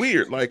 it's just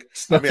weird. Like,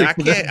 I mean, I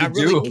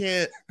really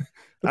can't.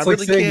 It's like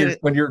saying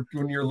when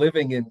you're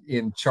living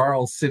in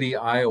Charles City,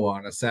 Iowa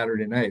on a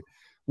Saturday night,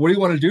 what do you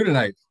want to do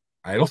tonight?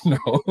 I don't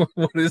know.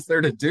 What is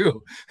there to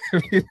do?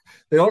 I mean,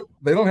 they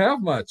don't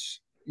have much,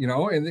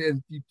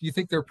 and you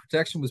think their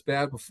protection was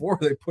bad before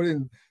they put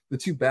in the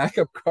 2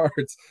 backup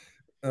guards.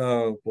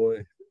 Oh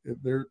boy.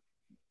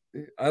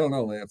 I don't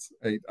know, Lance.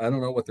 I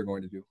don't know what they're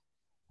going to do.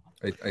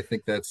 I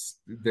think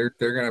they're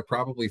going to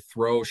probably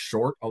throw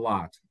short a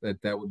lot.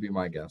 That would be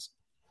my guess.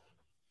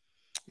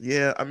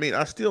 Yeah, I mean,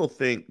 I still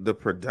think the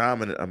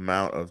predominant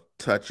amount of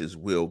touches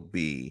will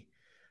be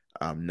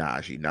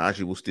Najee.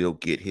 Najee will still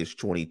get his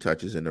 20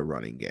 touches in the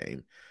running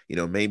game.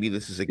 Maybe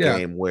this is a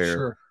game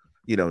where,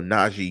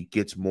 Najee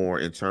gets more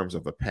in terms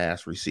of a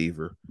pass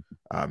receiver.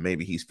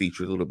 Maybe he's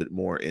featured a little bit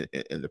more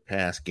in the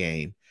pass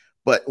game.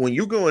 But when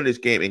you go in this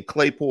game, and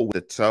Claypool with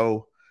a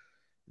toe,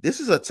 this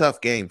is a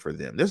tough game for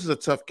them. This is a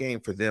tough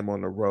game for them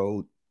on the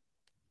road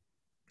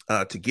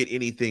to get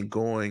anything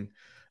going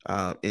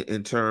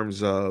in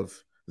terms of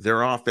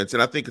their offense.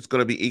 And I think it's going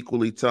to be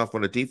equally tough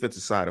on the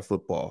defensive side of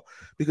football,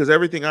 because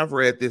everything I've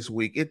read this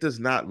week, it does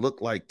not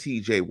look like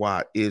TJ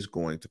Watt is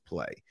going to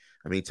play.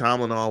 I mean,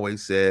 Tomlin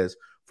always says,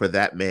 for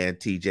that man,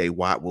 TJ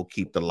Watt will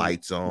keep the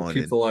lights on. We'll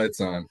keep the lights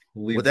on.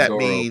 What that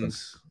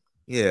means,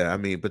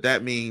 but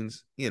that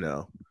means,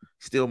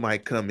 still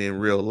might come in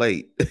real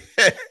late.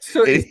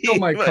 So it still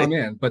might come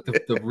in, but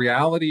the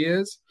reality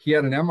is he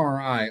had an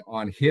MRI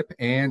on hip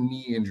and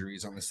knee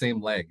injuries on the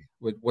same leg.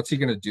 What's he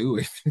going to do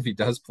if he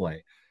does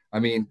play? I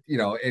mean,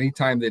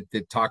 anytime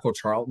that Taco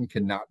Charlton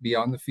cannot be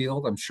on the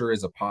field, I'm sure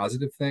is a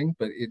positive thing,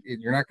 but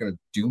you're not going to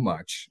do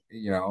much.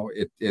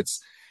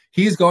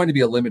 He's going to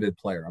be a limited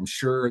player. I'm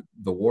sure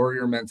the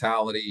warrior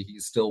mentality,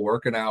 he's still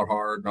working out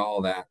hard and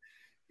all that.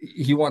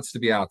 He wants to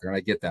be out there, and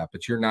I get that,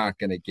 but you're not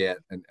going to get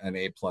an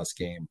A-plus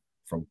game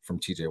from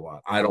TJ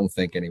Watt. I don't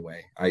think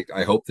anyway.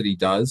 I hope that he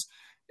does.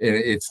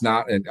 It's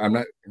not, and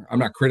I'm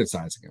not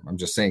criticizing him. I'm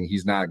just saying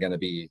he's not going to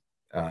be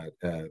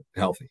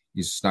healthy.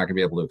 He's just not going to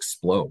be able to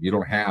explode. You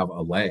don't have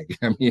a leg.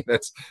 I mean,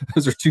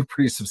 those are two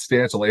pretty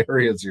substantial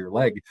areas of your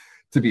leg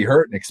to be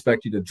hurt and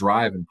expect you to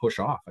drive and push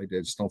off. I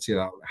just don't see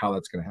how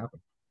that's going to happen.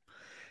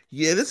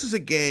 Yeah, this is a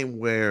game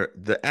where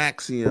the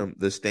axiom,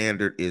 the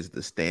standard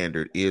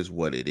is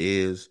what it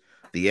is.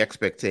 The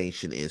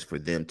expectation is for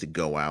them to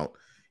go out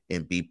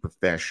and be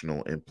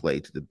professional and play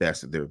to the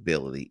best of their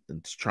ability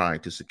and trying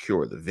to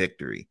secure the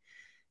victory.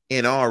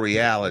 In all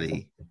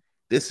reality,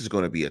 this is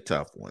going to be a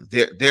tough one.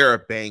 They're a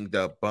banged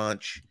up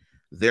bunch.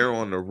 They're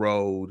on the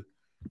road,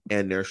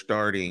 and they're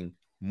starting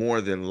more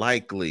than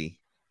likely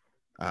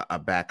a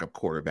backup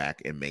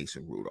quarterback in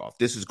Mason Rudolph.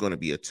 This is going to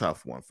be a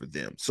tough one for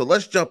them. So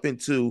let's jump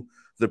into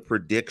the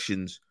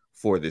predictions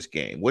for this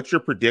game. What's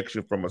your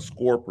prediction from a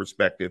score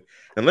perspective?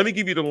 And let me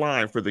give you the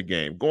line for the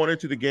game. Going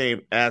into the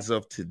game as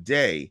of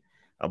today,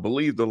 I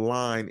believe the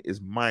line is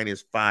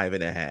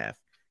 -5.5.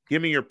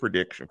 Give me your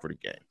prediction for the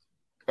game.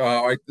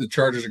 The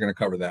Chargers are going to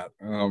cover that.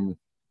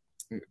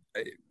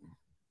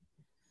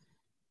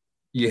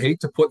 You hate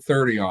to put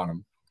 30 on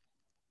them.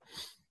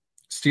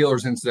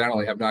 Steelers,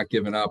 incidentally, have not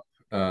given up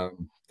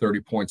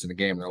 30 points in a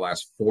game in their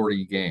last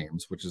 40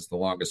 games, which is the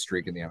longest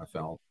streak in the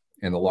NFL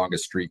and the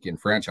longest streak in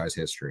franchise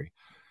history.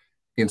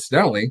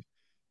 Incidentally,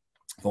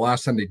 the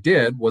last time they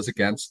did was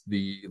against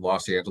the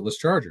Los Angeles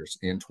Chargers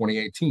in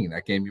 2018.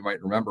 That game you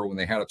might remember when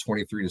they had a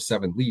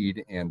 23-7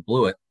 lead and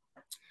blew it.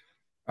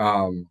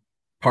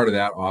 Part of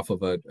that off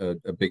of a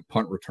big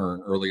punt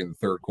return early in the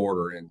third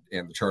quarter, and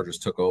the Chargers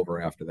took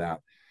over after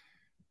that.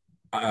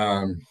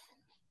 Are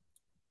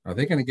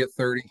they going to get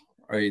 30?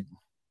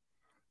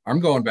 I'm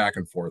going back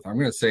and forth. I'm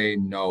going to say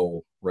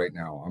no right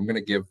now. I'm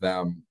going to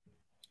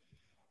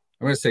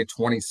say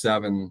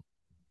 27-13.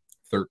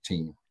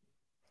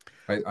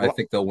 I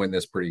think they'll win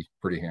this pretty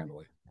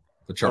handily.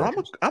 The Chargers.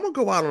 Well, I'm gonna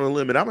go out on a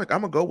limit. I'm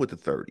gonna go with the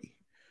 30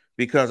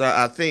 because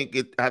I think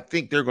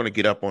they're going to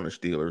get up on the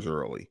Steelers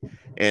early,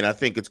 and I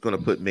think it's going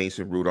to put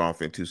Mason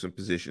Rudolph into some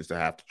positions to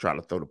have to try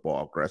to throw the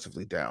ball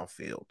aggressively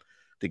downfield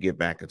to get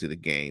back into the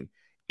game.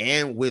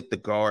 And with the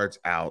guards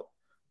out,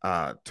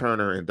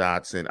 Turner and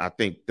Dotson, I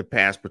think the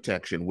pass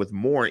protection with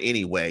Moore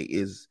anyway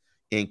is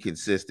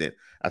inconsistent.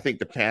 I think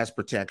the pass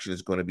protection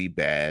is going to be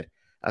bad.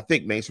 I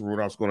think Mason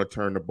Rudolph's going to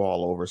turn the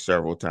ball over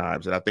several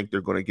times, and I think they're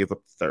going to give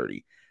up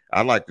 30.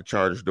 I like the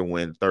Chargers to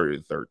win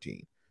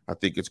 30-13. I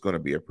think it's going to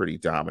be a pretty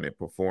dominant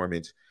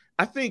performance.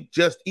 I think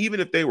just even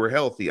if they were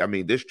healthy, I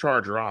mean, this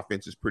Charger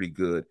offense is pretty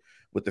good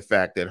with the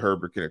fact that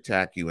Herbert can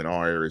attack you in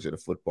all areas of the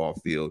football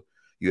field.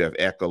 You have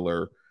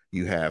Eckler,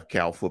 you have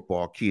Cal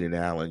football, Keenan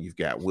Allen, you've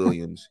got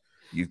Williams,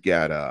 you've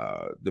got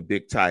the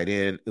big tight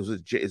end. Is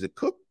it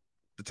Cook?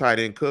 The tight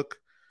end Cook?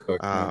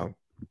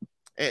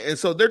 And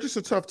so they're just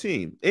a tough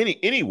team.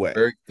 Anyway,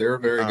 they're a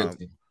very good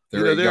team.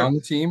 They're a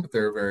young team, but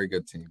they're a very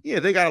good team. Yeah,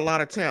 they got a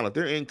lot of talent.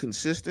 They're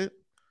inconsistent,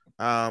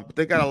 but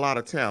they got a lot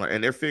of talent,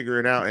 and they're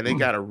figuring out. And they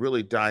got a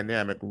really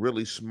dynamic,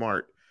 really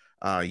smart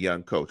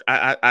young coach.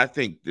 I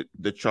think that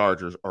the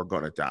Chargers are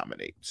going to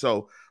dominate.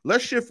 So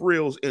let's shift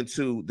reels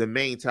into the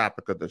main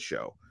topic of the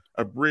show: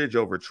 a bridge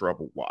over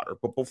troubled water.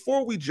 But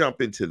before we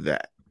jump into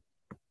that,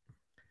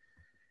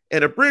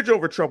 and a bridge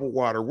over troubled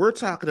water, we're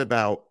talking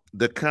about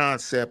the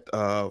concept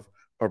of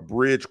a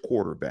bridge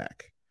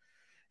quarterback.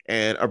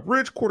 And a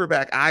bridge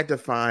quarterback I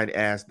define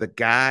as the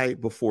guy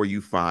before you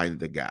find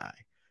the guy.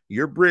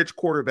 Your bridge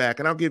quarterback,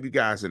 and I'll give you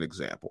guys an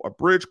example. A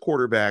bridge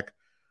quarterback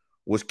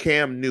was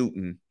Cam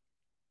Newton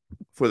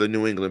for the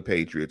New England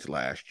Patriots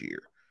last year.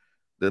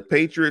 The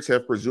Patriots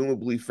have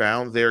presumably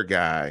found their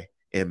guy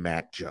in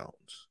Mac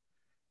Jones.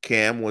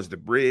 Cam was the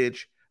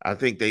bridge. I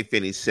think they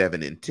finished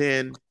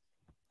 7-10.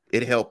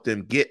 It helped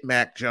them get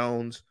Mac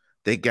Jones.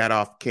 They got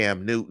off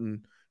Cam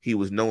Newton. He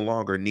was no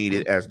longer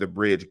needed as the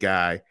bridge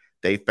guy.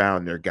 They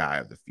found their guy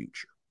of the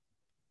future.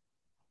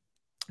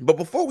 But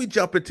before we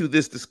jump into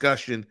this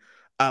discussion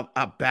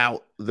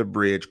about the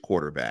bridge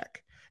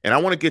quarterback, and I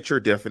want to get your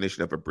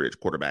definition of a bridge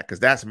quarterback because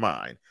that's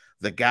mine.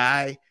 The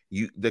guy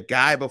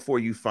before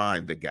you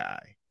find the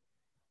guy.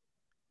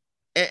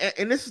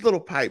 And this is a little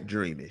pipe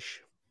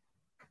dreamish,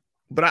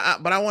 but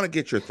I want to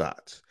get your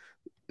thoughts.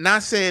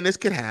 Not saying this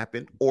could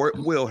happen or it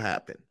will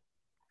happen.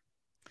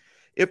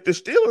 If the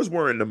Steelers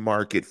were in the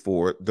market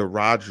for the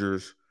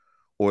Rodgers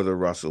or the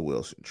Russell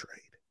Wilson trade,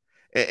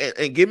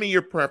 and give me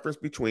your preference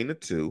between the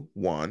two,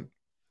 one,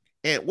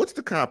 and what's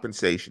the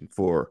compensation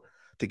to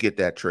get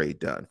that trade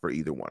done for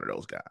either one of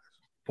those guys?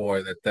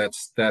 Boy,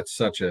 that's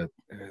such a.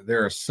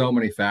 There are so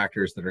many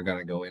factors that are going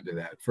to go into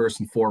that. First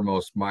and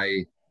foremost,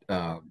 my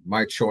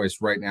choice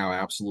right now,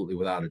 absolutely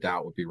without a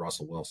doubt, would be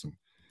Russell Wilson.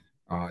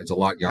 He's a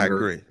lot younger. I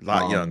agree, a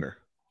lot younger.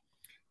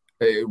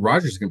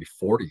 Rodgers is going to be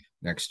 40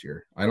 next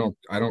year. I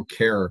don't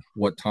care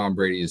what Tom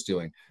Brady is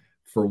doing.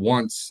 For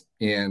once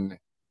in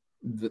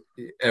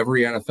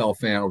every NFL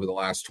fan over the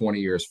last 20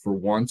 years, for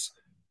once,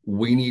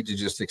 we need to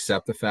just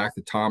accept the fact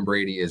that Tom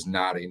Brady is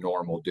not a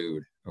normal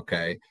dude.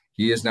 Okay.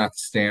 He is not the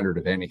standard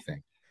of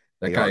anything.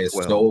 That guy is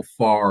so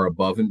far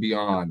above and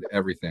beyond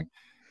everything.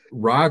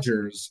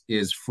 Rodgers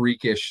is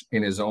freakish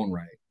in his own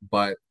right,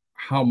 but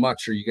how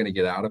much are you going to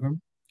get out of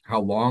him? How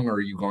long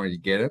are you going to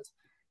get it?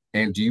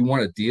 And do you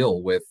want to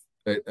deal with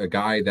a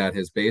guy that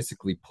has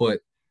basically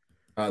put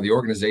the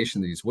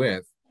organization that he's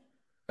with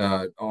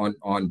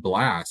on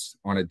blast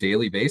on a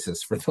daily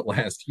basis for the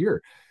last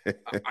year?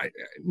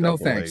 No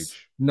thanks.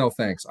 No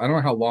thanks. I don't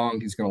know how long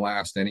he's going to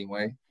last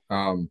anyway.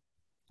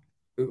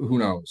 Who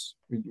knows?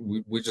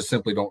 We just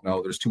simply don't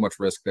know. There's too much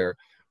risk there.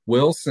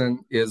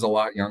 Wilson is a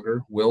lot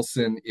younger.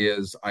 Wilson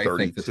is, I 32.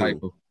 Think, the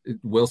type of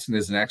Wilson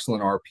is an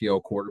excellent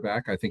RPO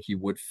quarterback. I think he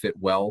would fit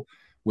well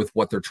with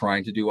what they're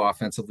trying to do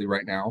offensively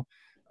right now.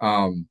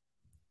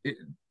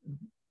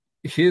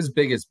 His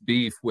biggest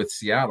beef with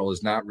Seattle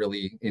is not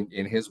really,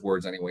 in his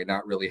words anyway,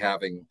 not really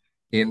having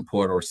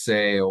input or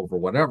say over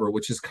whatever,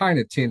 which is kind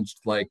of tinged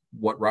like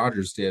what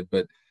Rodgers did.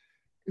 But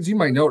as you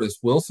might notice,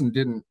 Wilson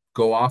didn't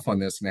go off on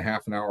this in a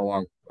half an hour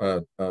long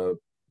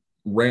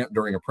rant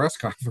during a press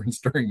conference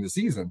during the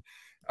season.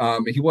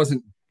 He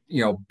wasn't,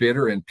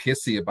 bitter and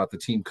pissy about the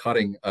team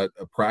cutting a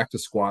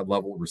practice squad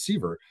level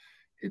receiver.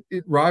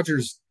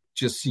 Rodgers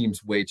just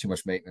seems way too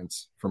much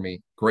maintenance for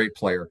me. Great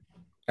player,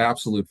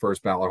 absolute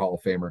first ballot Hall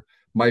of Famer,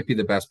 might be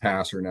the best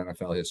passer in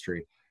NFL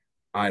history.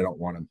 I don't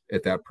want him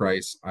at that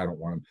price. I don't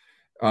want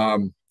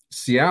him.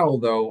 Seattle,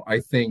 though, I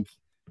think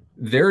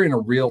they're in a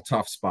real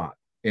tough spot.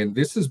 And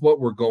this is what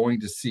we're going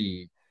to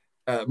see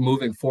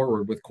moving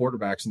forward with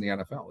quarterbacks in the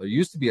NFL. There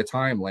used to be a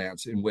time,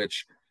 Lance, in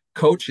which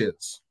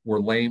coaches were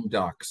lame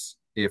ducks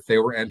if they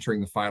were entering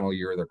the final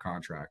year of their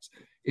contracts.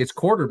 It's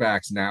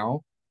quarterbacks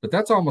now, but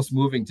that's almost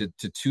moving to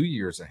 2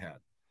 years ahead.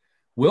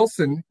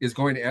 Wilson is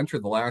going to enter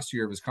the last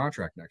year of his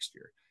contract next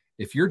year.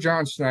 If you're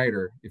John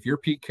Schneider, if you're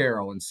Pete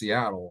Carroll in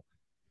Seattle,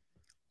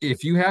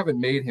 if you haven't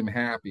made him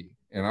happy,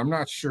 and I'm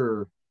not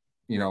sure,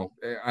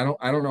 I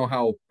don't know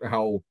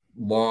how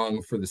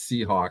long for the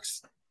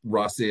Seahawks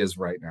Russ is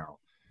right now.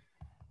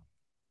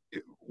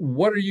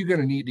 What are you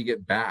going to need to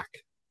get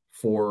back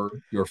for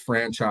your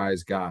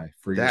franchise guy,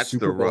 for your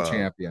Super Bowl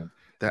champion?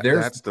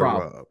 That's the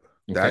rub. Okay?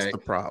 That's the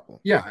problem.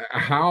 Yeah.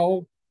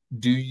 How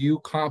do you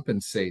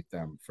compensate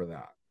them for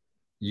that?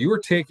 You are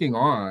taking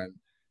on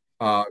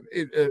a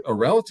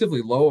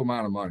relatively low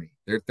amount of money.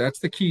 That's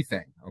the key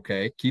thing.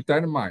 Okay. Keep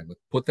that in mind.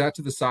 Let's put that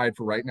to the side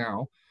for right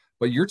now.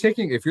 But if you're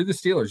the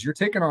Steelers, you're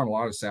taking on a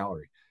lot of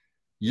salary.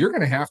 You're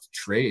going to have to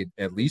trade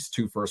at least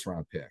 2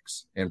 first-round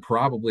picks and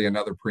probably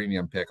another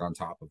premium pick on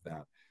top of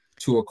that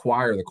to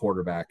acquire the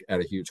quarterback at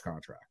a huge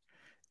contract.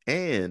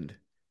 And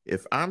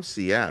if I'm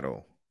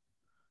Seattle,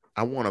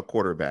 I want a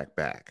quarterback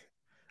back.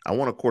 I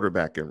want a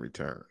quarterback in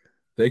return.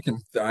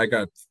 I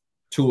got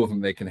 2 of them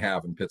they can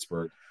have in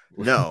Pittsburgh.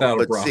 No,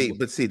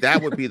 but see,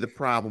 that would be the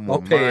problem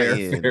on my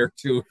end. Fair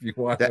too, if you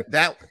want.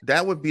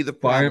 That would be the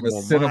problem. Buy him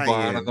a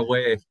Cinnabon on the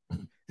way.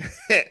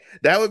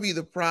 That would be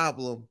the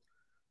problem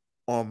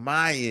on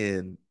my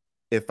end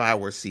if I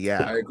were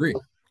Seattle. I agree.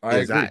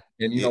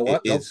 And you know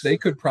what? They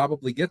could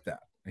probably get that.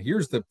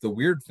 Here's the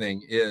weird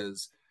thing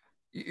is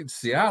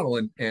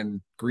Seattle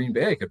and Green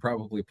Bay could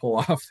probably pull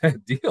off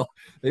that deal.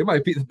 They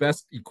might be the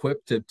best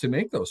equipped to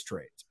make those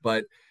trades.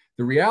 But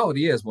the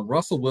reality is when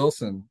Russell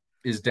Wilson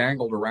is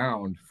dangled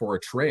around for a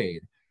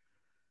trade,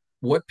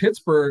 what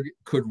Pittsburgh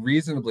could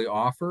reasonably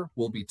offer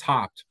will be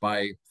topped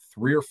by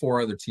 3 or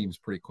 4 other teams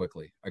pretty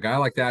quickly. A guy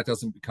like that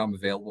doesn't become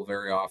available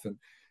very often.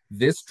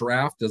 This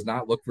draft does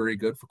not look very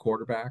good for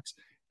quarterbacks.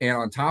 And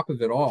on top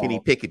of it all, Kenny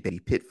Pickett,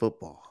 Pitt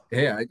football.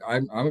 Hey,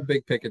 I'm a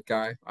big Pickett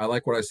guy. I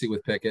like what I see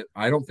with Pickett.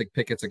 I don't think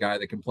Pickett's a guy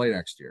that can play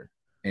next year.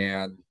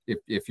 And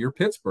if you're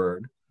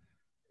Pittsburgh,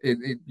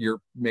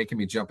 you're making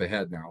me jump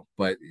ahead now.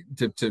 But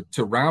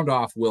to round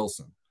off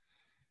Wilson,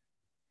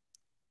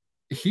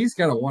 he's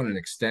going to want an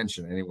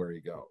extension anywhere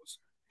he goes.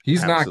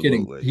 He's not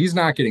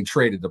getting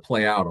traded to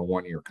play out a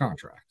 1-year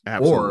contract.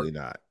 Absolutely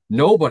not.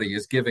 Nobody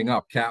is giving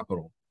up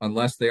capital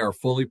unless they are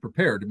fully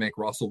prepared to make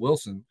Russell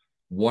Wilson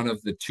one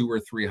of the 2 or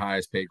 3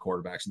 highest paid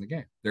quarterbacks in the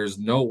game. There's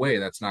no way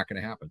that's not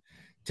going to happen.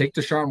 Take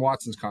Deshaun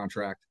Watson's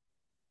contract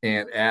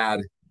and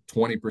add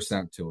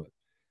 20% to it.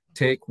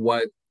 Take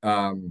what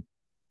I'm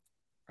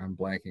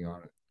blanking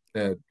on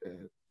it.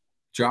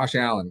 Josh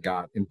Allen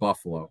got in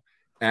Buffalo.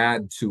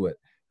 Add to it.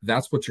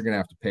 That's what you're going to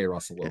have to pay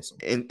Russell Wilson.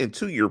 And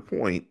to your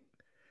point,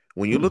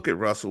 when you look at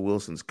Russell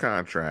Wilson's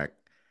contract,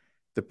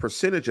 the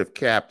percentage of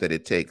cap that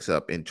it takes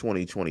up in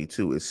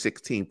 2022 is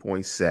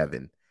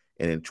 16.7.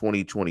 And in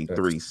 2023,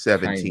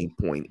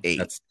 17.8.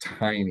 That's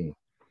tiny.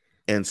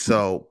 And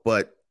so,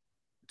 but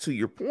to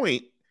your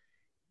point,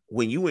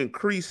 when you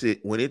increase it,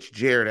 when it's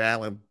Jared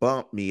Allen,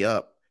 bump me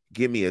up,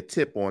 give me a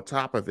tip on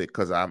top of it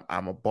because I'm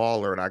a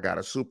baller and I got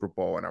a Super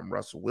Bowl and I'm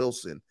Russell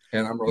Wilson.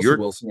 And I'm Russell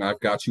Wilson. I've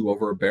got you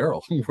over a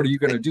barrel. What are you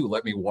going to do?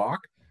 Let me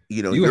walk?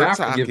 You you're have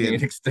to give me an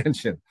talking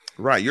extension.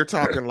 right. You're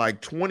talking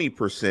like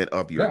 20%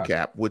 of your Yeah,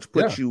 cap, which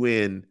yeah. puts you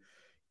in.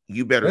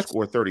 You better That's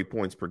score 30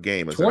 points per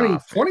game as an 20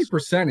 offense.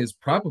 percent is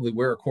probably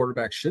where a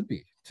quarterback should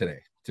be today,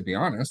 to be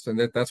honest, and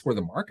that's where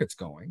the market's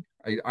going.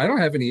 I don't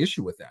have any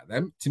issue with that.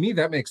 That to me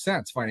that makes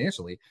sense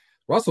financially.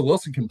 Russell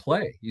Wilson can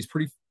play. He's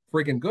pretty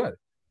friggin' good.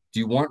 Do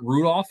you want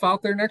Rudolph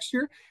out there next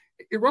year?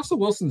 Russell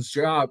Wilson's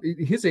job,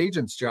 his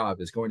agent's job,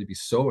 is going to be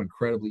so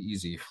incredibly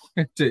easy.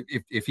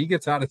 If he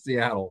gets out of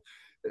Seattle,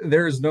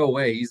 there is no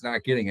way he's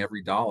not getting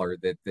every dollar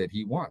that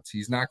he wants.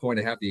 He's not going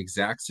to have the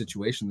exact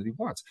situation that he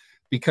wants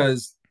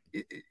because,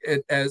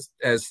 as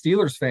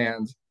Steelers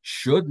fans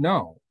should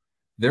know,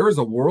 there is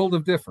a world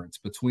of difference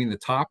between the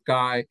top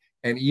guy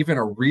and even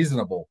a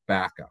reasonable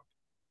backup.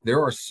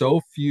 There are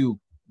so few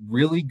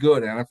really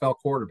good NFL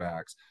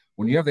quarterbacks.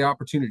 When you have the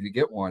opportunity to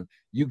get one,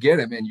 you get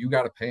him and you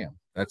got to pay him.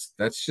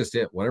 That's just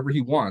it. Whatever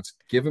he wants,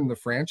 give him the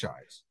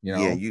franchise.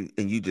 Yeah,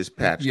 you just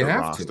patched you the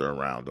have roster to.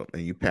 around him,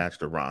 and you patched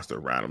the roster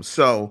around him.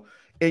 So,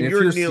 and if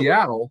you're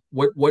Seattle,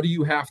 what do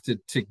you have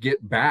to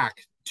get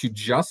back to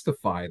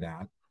justify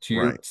that to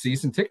your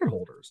season ticket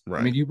holders? Right.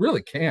 I mean, you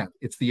really can't.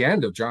 It's the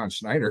end of John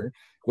Schneider,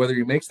 whether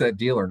he makes that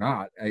deal or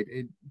not.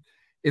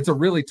 It's a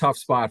really tough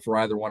spot for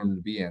either one of them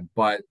to be in.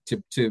 But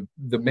to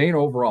the main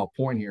overall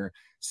point here,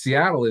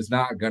 Seattle is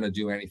not going to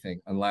do anything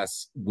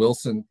unless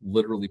Wilson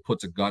literally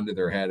puts a gun to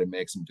their head and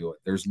makes them do it.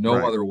 There's no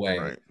other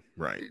way.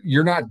 Right.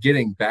 You're not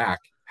getting back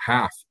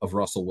half of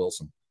Russell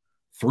Wilson.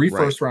 3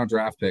 first-round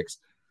draft picks.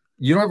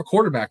 You don't have a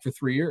quarterback for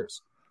 3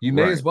 years. You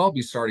may as well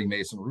be starting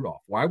Mason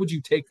Rudolph. Why would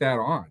you take that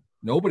on?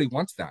 Nobody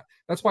wants that.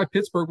 That's why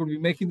Pittsburgh would be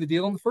making the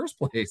deal in the first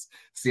place.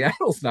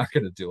 Seattle's not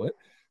going to do it.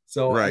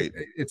 So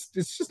it's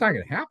just not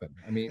going to happen.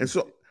 I mean, and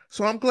so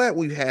I'm glad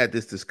we've had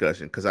this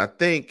discussion because I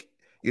think,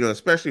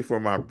 especially for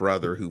my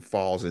brother who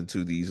falls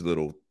into these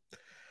little,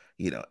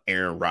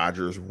 Aaron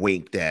Rodgers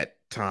winked at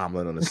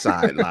Tomlin on the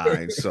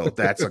sideline. So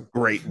that's a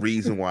great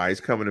reason why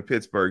he's coming to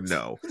Pittsburgh.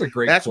 No,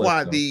 that's clip,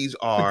 why though. These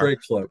are a great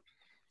clip.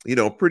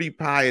 Pretty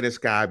pie in the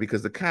sky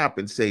because the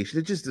compensation,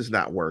 it just does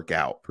not work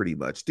out pretty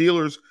much.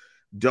 Steelers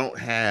don't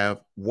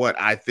have what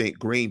I think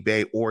Green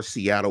Bay or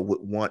Seattle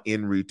would want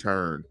in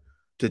return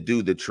to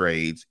do the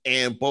trades,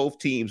 and both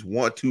teams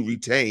want to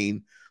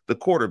retain the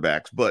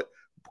quarterbacks. But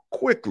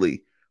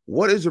quickly,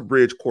 what is a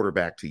bridge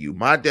quarterback to you?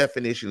 My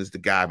definition is the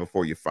guy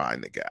before you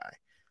find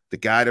the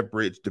guy to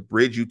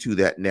bridge you to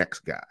that next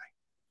guy.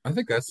 I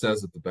think that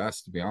says it the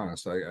best, to be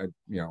honest. I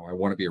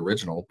want to be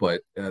original, but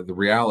the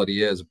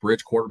reality is, a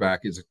bridge quarterback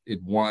is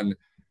one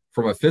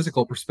from a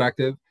physical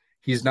perspective.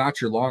 He's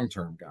not your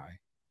long-term guy,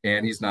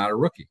 and he's not a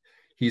rookie.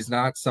 He's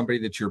not somebody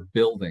that you're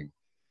building.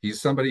 He's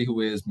somebody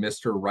who is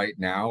Mr. Right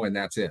Now, and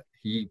that's it.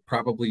 He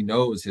probably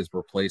knows his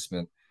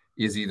replacement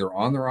is either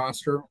on the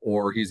roster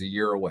or he's a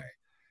year away.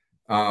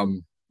 How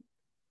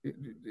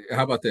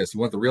about this?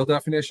 You want the real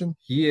definition?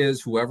 He is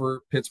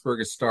whoever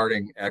Pittsburgh is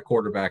starting at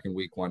quarterback in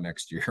week 1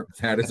 next year.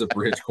 That is a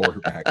bridge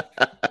quarterback.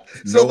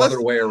 No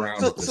other way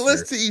around it. So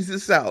let's tease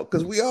this out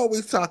because we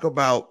always talk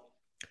about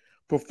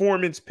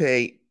performance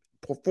pay,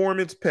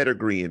 performance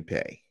pedigree, and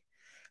pay.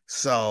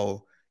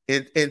 So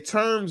in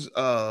terms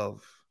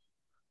of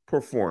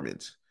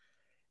performance,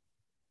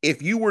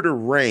 if you were to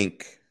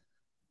rank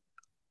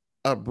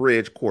a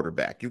bridge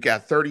quarterback, you've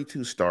got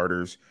 32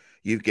 starters,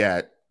 you've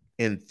got,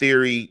 in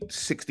theory,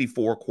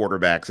 64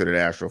 quarterbacks in the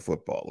National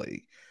Football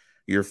League,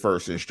 your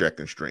first and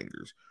second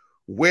stringers.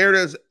 Where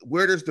does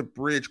the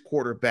bridge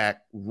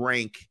quarterback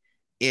rank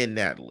in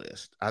that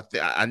list?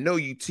 I know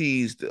you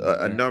teased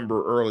a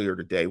number earlier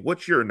today.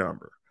 What's your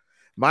number?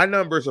 My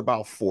number is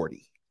about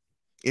 40.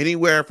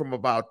 Anywhere from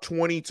about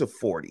 20 to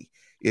 40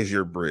 is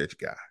your bridge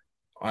guy.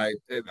 I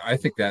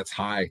think that's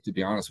high, to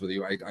be honest with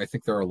you. I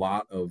think there are a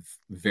lot of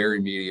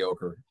very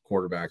mediocre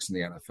quarterbacks in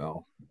the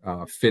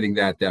NFL fitting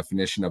that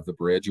definition of the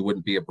bridge. You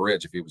wouldn't be a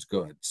bridge if he was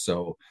good.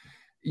 So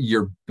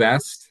your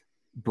best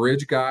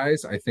bridge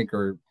guys, I think,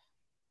 are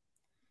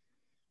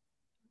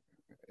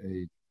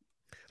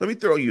let me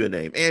throw you a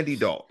name. Andy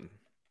Dalton.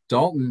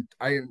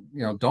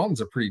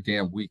 Dalton's a pretty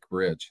damn weak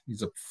bridge.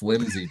 He's a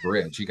flimsy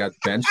bridge. He got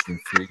benched in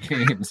 3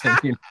 games. I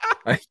mean,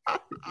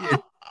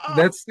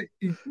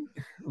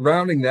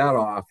 rounding that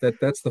off.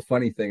 That's the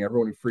funny thing.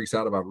 Everyone freaks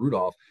out about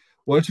Rudolph.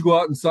 Why don't you go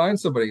out and sign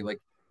somebody? Like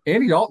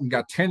Andy Dalton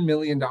got $10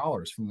 million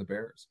from the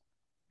Bears.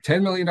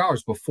 $10 million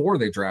before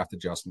they drafted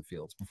Justin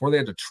Fields, before they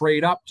had to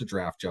trade up to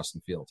draft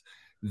Justin Fields.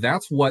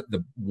 That's what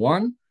the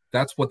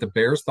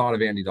Bears thought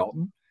of Andy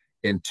Dalton.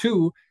 And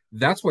 2,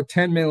 that's what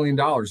 $10 million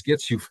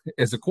gets you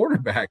as a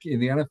quarterback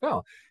in the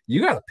NFL. You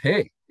got to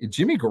pay.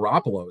 Jimmy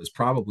Garoppolo is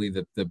probably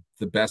the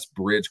best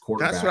bridge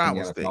quarterback in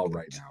the NFL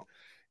right now.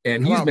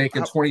 And he's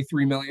making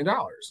 $23 million.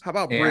 How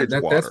about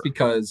Bridgewater? That's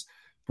because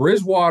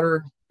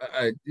Bridgewater,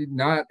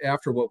 not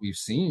after what we've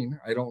seen,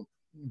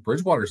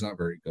 Bridgewater's not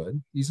very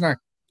good. He's not.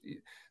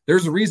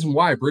 There's a reason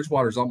why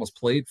Bridgewater's almost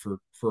played for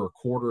a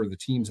quarter of the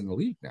teams in the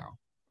league now.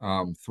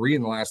 3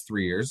 in the last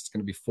 3 years. It's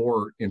going to be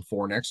 4 in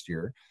 4 next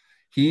year.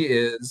 He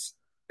is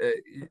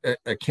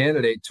a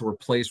candidate to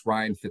replace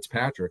Ryan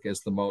Fitzpatrick as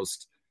the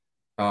most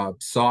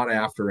sought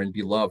after and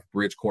beloved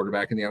bridge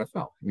quarterback in the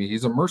NFL. I mean,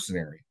 he's a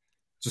mercenary.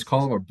 Just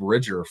call him a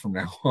bridger from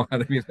now on.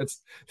 I mean,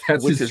 that's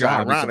which his is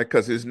job. ironic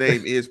because his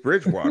name is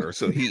Bridgewater,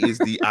 so he is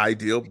the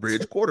ideal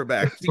bridge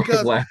quarterback.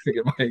 Because I'm laughing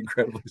at my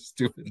incredibly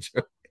stupid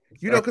joke.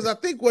 Because I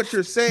think what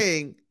you're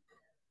saying,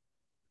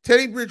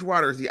 Teddy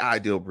Bridgewater is the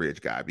ideal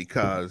bridge guy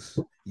because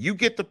you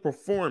get the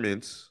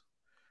performance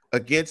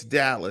against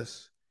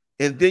Dallas,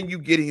 and then you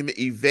get him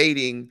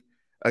evading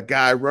a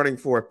guy running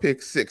for a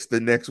pick six the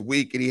next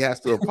week, and he has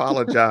to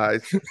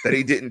apologize that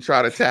he didn't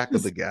try to tackle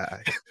the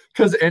guy.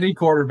 Because any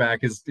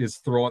quarterback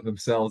is throwing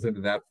themselves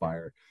into that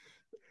fire.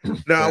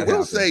 Now, I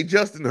will say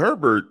Justin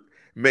Herbert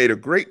made a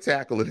great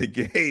tackle in the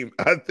game.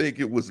 I think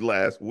it was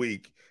last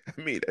week.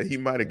 I mean, he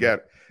might have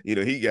got,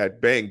 he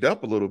got banged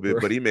up a little bit,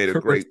 but he made a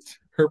great.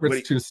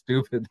 Herbert's too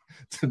stupid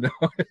to know.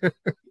 As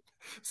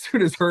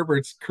soon as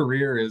Herbert's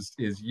career is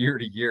year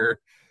to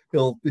year,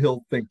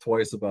 he'll think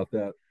twice about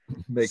that.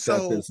 Make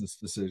that business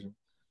decision.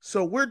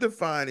 So we're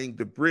defining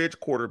the bridge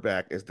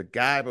quarterback as the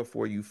guy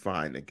before you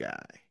find the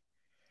guy.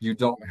 You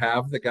don't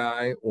have the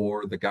guy,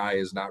 or the guy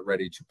is not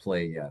ready to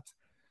play yet.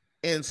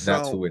 And so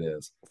that's who it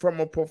is. From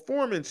a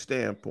performance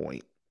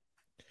standpoint,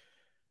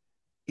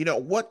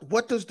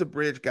 what does the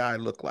bridge guy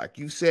look like?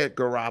 You said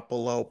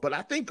Garoppolo, but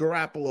I think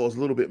Garoppolo is a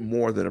little bit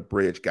more than a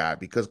bridge guy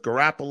because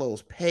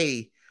Garoppolo's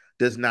pay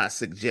does not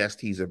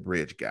suggest he's a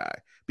bridge guy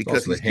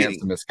because he's the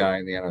handsomest guy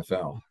in the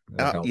NFL.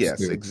 Yes,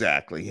 too.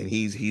 Exactly, and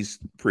he's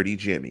pretty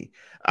Jimmy.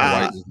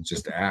 Why doesn't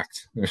just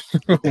act?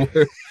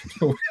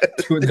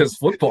 Doing this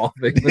football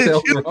thing.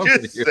 Did you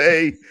just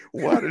say?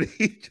 Why did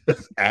he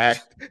just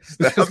act?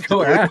 Stop just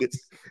go act.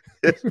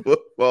 This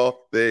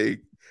football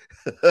thing.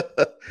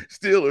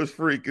 Steelers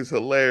freak is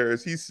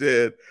hilarious. He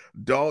said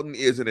Dalton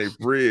isn't a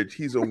bridge;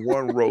 he's a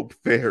one-rope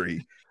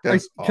ferry.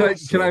 That's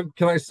awesome.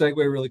 Can I segue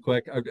really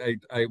quick?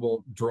 I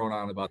won't drone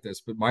on about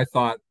this, but my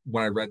thought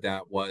when I read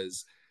that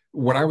was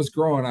when I was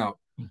growing up,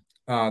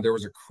 there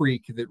was a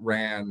creek that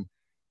ran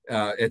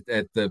at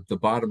the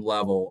bottom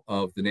level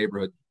of the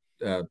neighborhood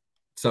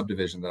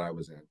subdivision that I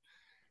was in.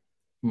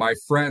 My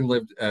friend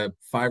lived 5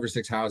 or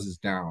 6 houses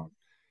down,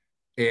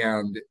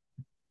 and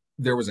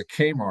there was a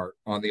Kmart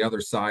on the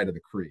other side of the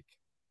creek,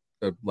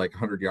 like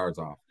 100 yards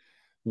off.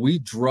 We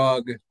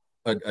drug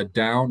a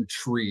downed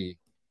tree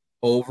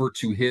over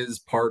to his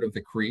part of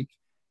the creek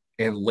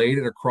and laid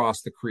it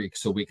across the creek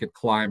so we could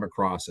climb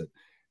across it.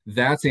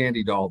 That's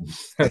Andy Dalton.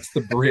 That's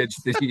the bridge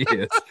that he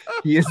is.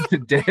 He is the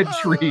dead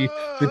tree.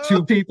 The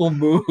 2 people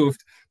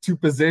moved to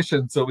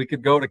position so we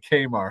could go to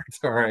Kmart,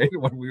 all right,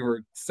 when we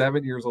were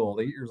 7 years old,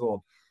 8 years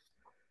old.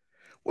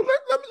 Well,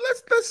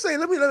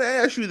 let me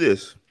ask you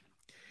this.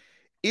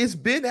 Is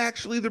Ben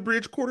actually the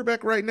bridge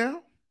quarterback right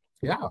now?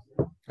 Yeah,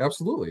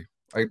 absolutely.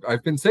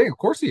 I've been saying, of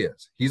course he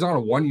is. He's on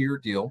a 1-year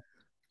deal.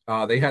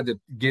 They had to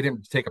get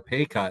him to take a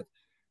pay cut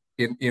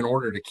in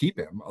order to keep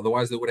him.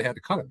 Otherwise, they would have had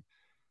to cut him.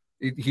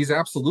 He's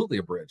absolutely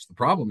a bridge. The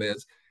problem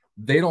is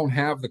they don't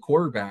have the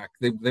quarterback.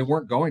 They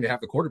weren't going to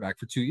have the quarterback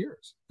for 2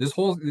 years.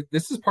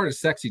 This is part of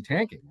sexy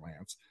tanking,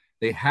 Lance.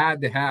 They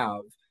had to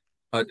have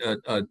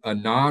a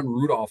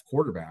non-Rudolph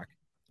quarterback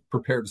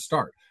prepared to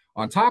start.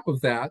 On top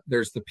of that,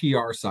 there's the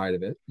PR side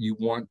of it. You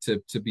want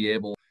to be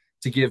able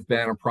to give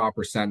Ben a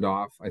proper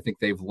send-off. I think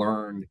they've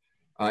learned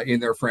in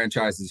their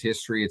franchise's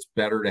history, it's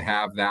better to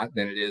have that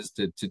than it is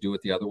to do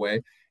it the other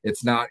way.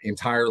 It's not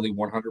entirely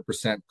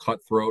 100%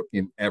 cutthroat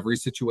in every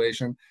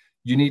situation.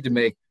 You need to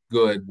make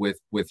good with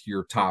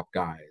your top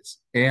guys.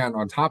 And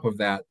on top of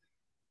that,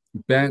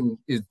 Ben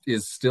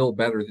is still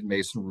better than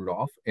Mason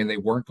Rudolph, and they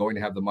weren't going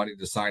to have the money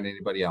to sign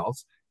anybody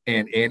else.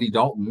 And Andy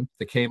Dalton,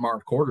 the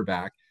Kmart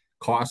quarterback,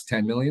 cost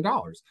 $10 million.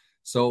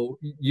 So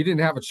you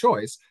didn't have a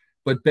choice,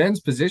 but Ben's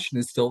position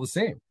is still the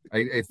same.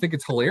 I think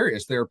it's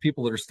hilarious. There are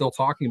people that are still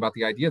talking about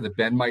the idea that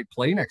Ben might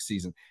play next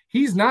season.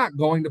 He's not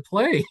going to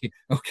play.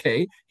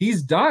 Okay.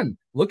 He's done.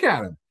 Look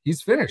at him.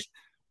 He's finished.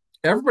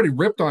 Everybody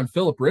ripped on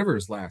Phillip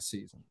Rivers last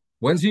season.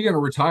 When's he going to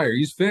retire?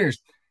 He's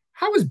finished.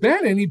 How is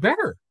Ben any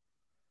better?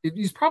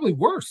 He's probably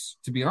worse,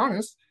 to be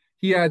honest.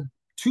 He had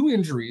 2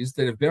 injuries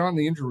that have been on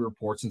the injury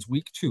report since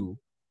week 2.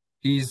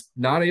 He's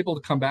not able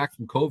to come back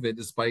from COVID,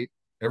 despite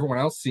everyone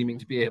else seeming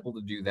to be able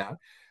to do that.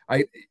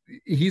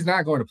 He's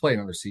not going to play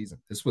another season.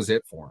 This was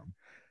it for him.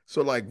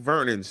 So, like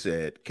Vernon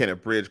said, can a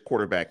bridge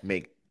quarterback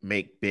make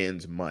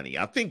Ben's money?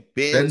 I think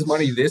Ben's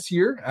money this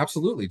year,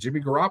 absolutely. Jimmy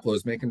Garoppolo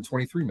is making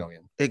 $23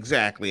 million.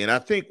 Exactly, and I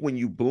think when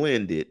you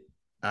blend it,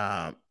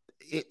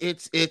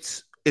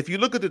 it's if you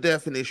look at the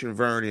definition,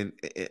 Vernon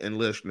and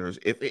listeners,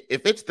 if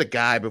it's the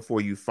guy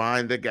before you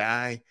find the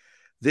guy,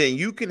 then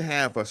you can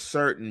have a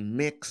certain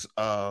mix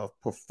of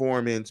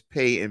performance,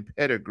 pay, and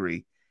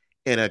pedigree,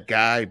 and a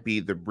guy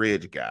be the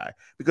bridge guy.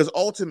 Because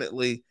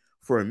ultimately,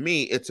 for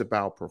me, it's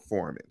about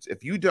performance.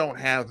 If you don't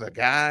have the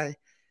guy,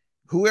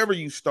 whoever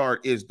you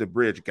start is the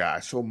bridge guy.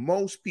 So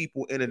most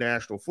people in the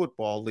National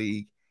Football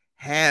League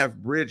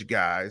have bridge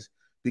guys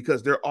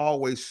because they're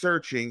always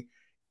searching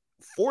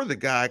for the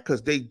guy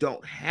because they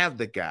don't have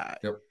the guy.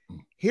 Yep.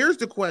 Here's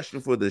the question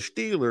for the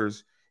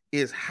Steelers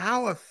is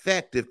how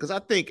effective, because I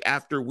think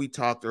after we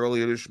talked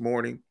earlier this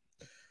morning,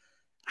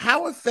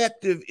 How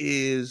effective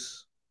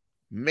is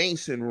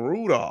Mason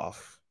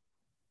Rudolph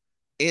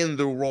in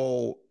the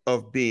role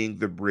of being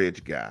the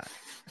bridge guy?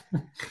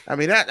 I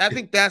mean, I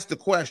think that's the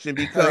question,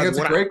 because I think it's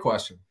a great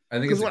question. I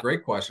think it's a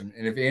great question.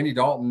 And if Andy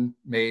Dalton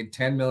made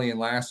 $10 million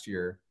last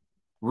year,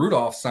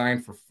 Rudolph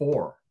signed for $4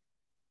 million.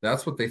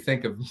 That's what they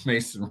think of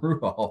Mason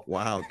Rudolph.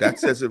 Wow, that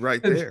says it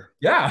right there.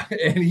 Yeah,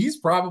 and he's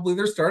probably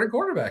their starting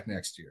quarterback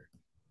next year.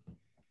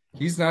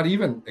 He's not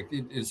even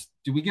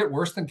do we get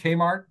worse than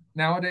Kmart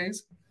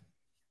nowadays?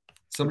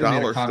 Somebody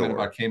made a comment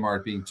about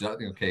Kmart being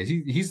okay.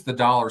 He's the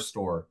dollar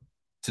store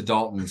to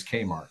Dalton's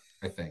Kmart,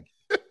 I think.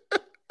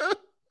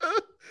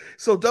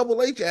 So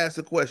Double H asked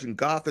the question,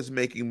 Goff is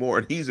making more,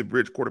 and he's a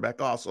bridge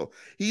quarterback also.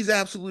 He's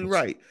absolutely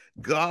right.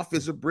 Goff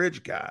is a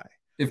bridge guy.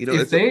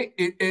 Here's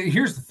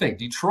the thing.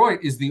 Detroit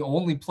is the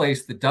only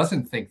place that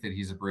doesn't think that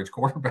he's a bridge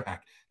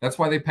quarterback. That's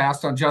why they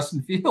passed on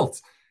Justin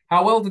Fields.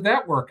 How well did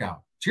that work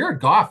out? Jared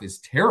Goff is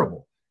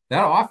terrible.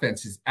 That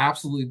offense is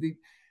absolutely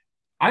 –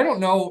 I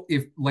don't know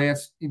if,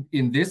 Lance,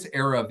 in this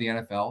era of the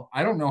NFL,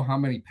 I don't know how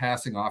many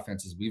passing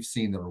offenses we've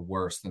seen that are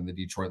worse than the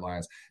Detroit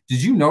Lions.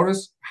 Did you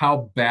notice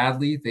how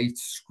badly they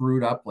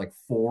screwed up like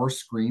 4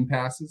 screen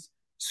passes?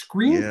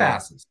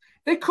 Passes.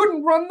 They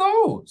couldn't run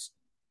those.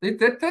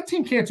 That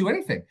team can't do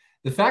anything.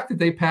 The fact that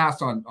they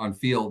passed on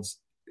Fields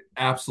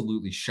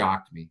absolutely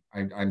shocked me.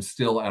 I'm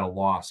still at a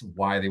loss of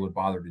why they would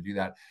bother to do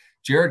that.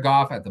 Jared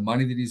Goff, at the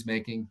money that he's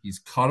making, he's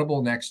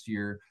cuttable next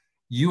year.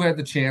 You had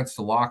the chance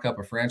to lock up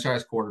a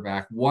franchise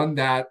quarterback, one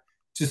that,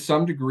 to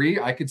some degree,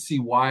 I could see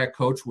why a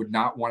coach would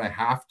not want to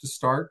have to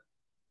start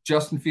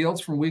Justin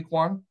Fields from week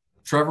 1.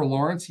 Trevor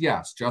Lawrence,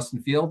 yes.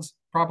 Justin Fields,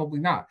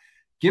 probably not.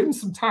 Give him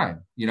some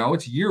time.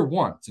 It's year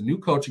 1. It's a new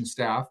coaching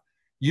staff.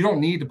 You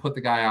don't need to put the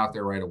guy out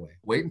there right away.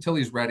 Wait until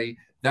he's ready.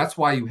 That's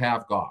why you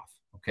have Goff,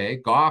 okay?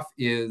 Goff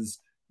is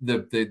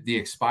the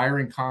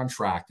expiring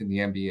contract in the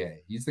NBA.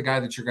 He's the guy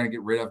that you're going to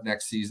get rid of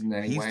next season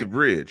anyway. He's the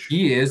bridge.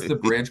 He is the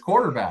bridge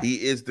quarterback.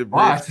 He is the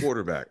bridge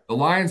quarterback. The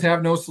Lions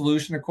have no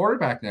solution at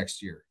quarterback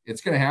next year.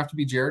 It's going to have to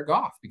be Jared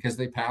Goff because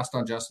they passed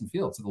on Justin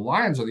Fields. So the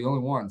Lions are the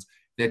only ones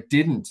that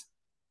didn't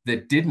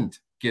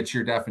get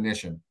your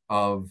definition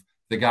of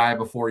the guy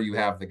before you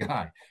have the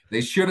guy.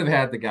 They should have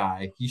had the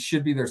guy. He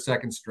should be their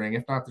second string,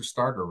 if not their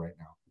starter right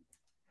now.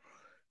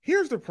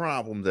 Here's the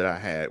problem that I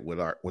had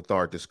with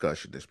our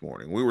discussion this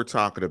morning. We were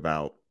talking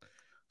about,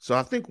 so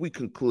I think we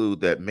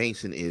conclude that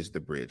Mason is the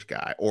bridge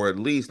guy, or at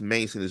least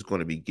Mason is going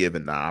to be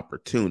given the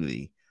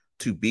opportunity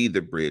to be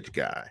the bridge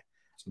guy.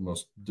 It's the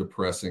most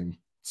depressing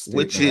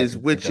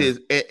statement. Which is,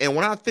 and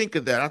when I think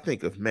of that, I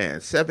think of,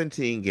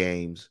 17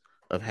 games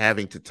of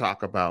having to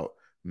talk about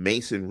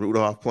Mason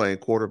Rudolph playing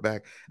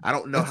quarterback. I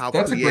don't know how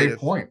that's a great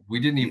point. We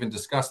didn't even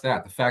discuss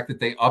that. The fact that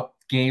they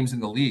upped games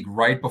in the league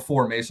right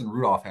before Mason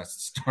Rudolph has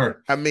to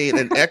start. I mean,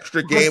 an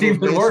extra game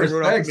of Mason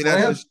Rudolph. Thanks,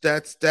 I mean,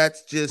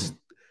 that's just.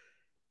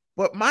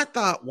 But my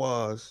thought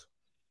was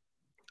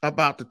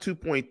about the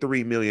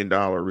 $2.3 million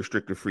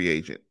restricted free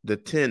agent, the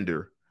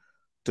tender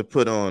to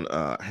put on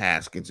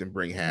Haskins and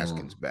bring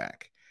Haskins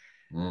back.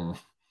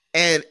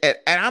 And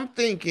I'm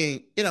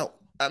thinking,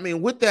 I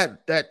mean, with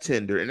that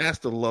tender, and that's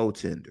the low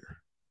tender,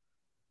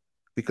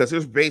 because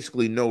there's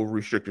basically no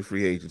restricted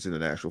free agents in the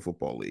National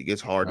Football League.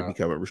 It's hard to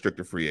become a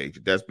restricted free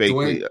agent. That's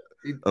basically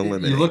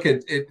eliminated. You look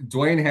at it,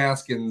 Dwayne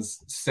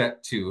Haskins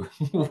set to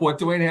what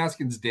Dwayne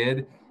Haskins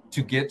did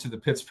to get to the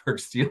Pittsburgh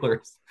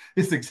Steelers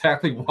is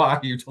exactly why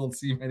you don't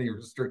see many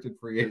restricted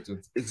free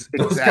agents.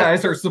 Those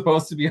guys are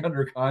supposed to be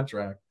under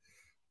contract.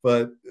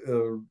 But,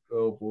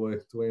 oh boy,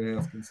 Dwayne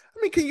Haskins.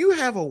 I mean, can you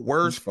have a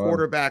worse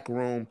quarterback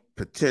room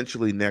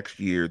potentially next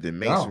year than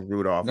Mason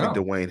Rudolph and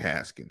Dwayne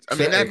Haskins? I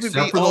mean, that would be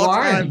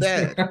all-time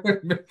bad.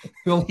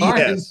 The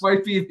Lions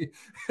might be,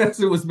 as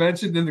it was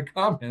mentioned in the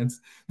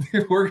comments,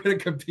 we're going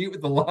to compete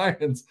with the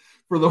Lions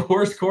for the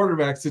worst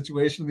quarterback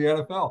situation in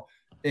the NFL.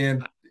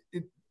 And,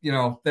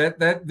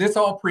 that this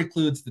all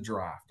precludes the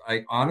draft.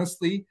 I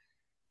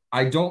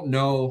don't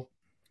know,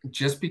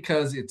 just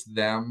because it's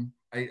them,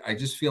 I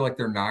just feel like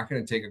they're not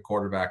going to take a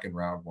quarterback in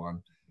round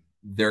 1.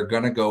 They're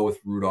going to go with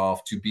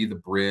Rudolph to be the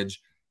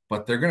bridge,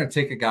 but they're going to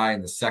take a guy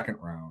in the second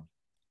round,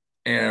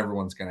 and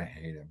everyone's going to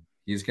hate him.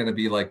 He's going to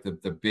be like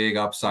the big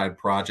upside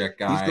project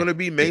guy. He's going to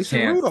be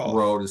Mason Rudolph.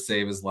 Throw to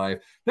save his life.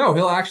 No,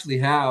 he'll actually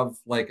have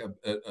like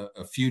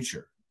a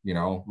future.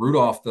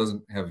 Rudolph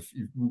doesn't have.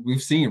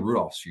 We've seen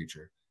Rudolph's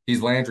future.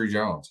 He's Landry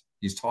Jones.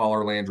 He's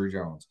taller Landry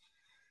Jones.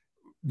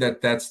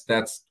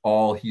 That's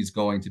all he's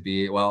going to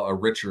be. Well, a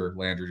richer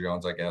Landry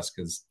Jones, I guess,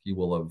 because he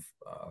will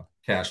have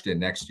cashed in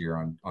next year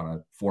on a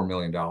 $4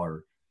 million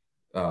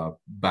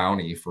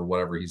bounty for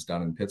whatever he's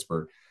done in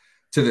Pittsburgh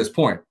to this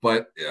point.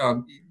 But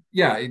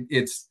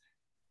it's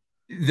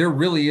there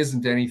really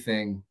isn't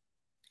anything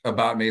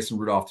about Mason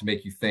Rudolph to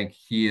make you think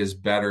he is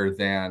better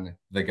than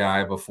the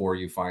guy before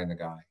you find the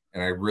guy.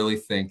 And I really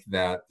think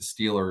that the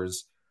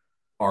Steelers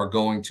are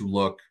going to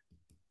look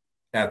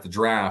at the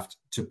draft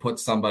to put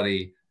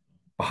somebody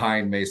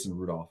behind Mason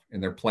Rudolph,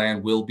 and their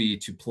plan will be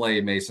to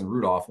play Mason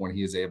Rudolph when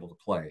he is able to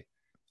play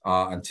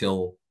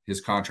until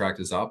his contract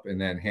is up, and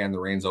then hand the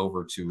reins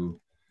over to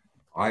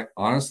I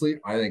honestly,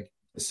 I think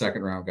a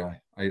second round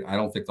guy. I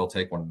don't think they'll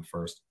take one in the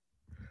first.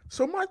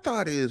 So my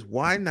thought is,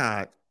 why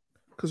not?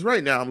 Because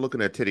right now I'm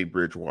looking at Teddy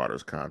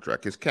Bridgewater's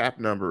contract. His cap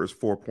number is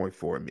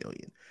 4.4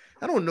 million.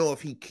 I don't know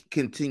if he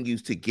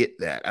continues to get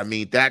that. I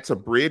mean, that's a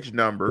bridge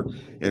number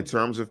in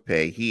terms of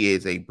pay. He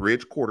is a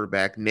bridge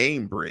quarterback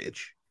named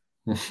Bridge.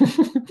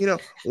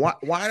 Why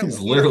don't he's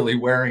literally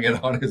wearing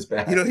it on his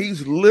back?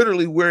 He's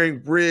literally wearing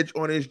Bridge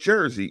on his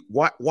jersey.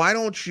 Why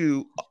don't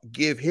you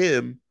give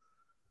him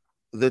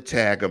the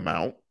tag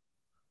amount,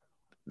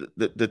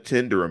 the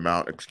tender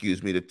amount,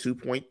 excuse me, the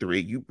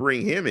 2.3? You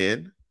bring him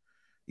in,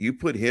 you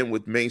put him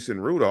with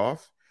Mason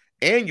Rudolph,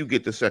 and you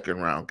get the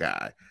second round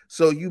guy.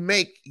 So you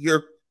make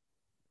your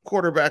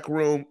quarterback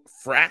room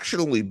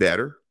fractionally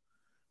better,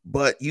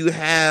 but you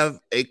have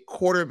a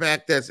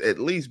quarterback that's at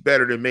least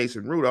better than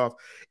Mason Rudolph.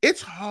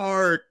 It's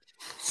hard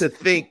to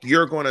think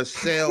you're going to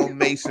sell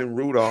Mason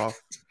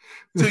Rudolph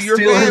to your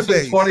fan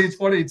base.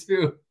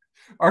 2022.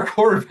 Our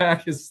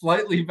quarterback is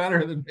slightly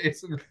better than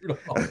Mason Rudolph.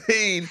 I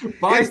mean,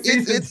 buy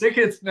season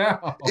tickets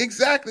now.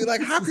 Exactly.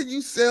 Like, how can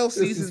you sell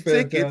season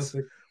tickets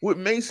with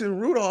Mason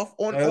Rudolph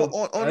on? I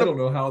don't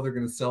know how they're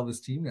going to sell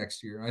this team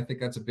next year. I think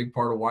that's a big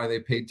part of why they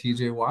paid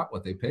TJ Watt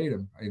what they paid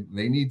him.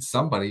 They need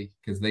somebody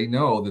because they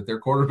know that their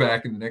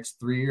quarterback in the next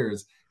 3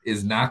 years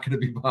is not going to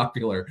be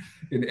popular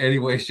in any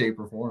way, shape,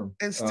 or form.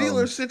 And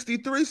Steelers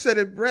 63 said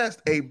it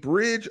best: a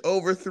bridge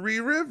over three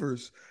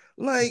rivers.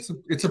 Like,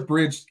 it's a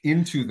bridge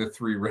into the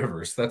three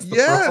rivers. That's the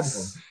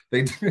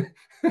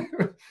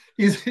problem.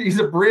 He's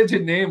a bridge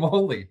in name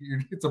only.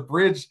 It's a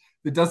bridge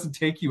that doesn't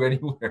take you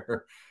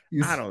anywhere.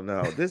 I don't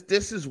know.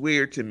 This is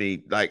weird to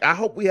me. Like, I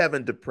hope we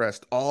haven't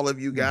depressed all of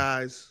you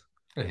guys.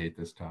 I hate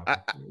this topic.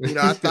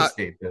 I just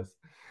hate this.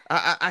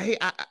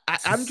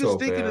 I'm just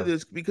thinking of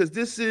this because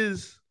this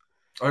is.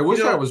 I wish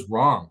I was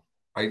wrong.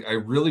 I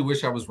really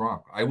wish I was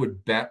wrong. I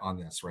would bet on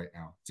this right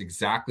now. It's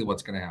exactly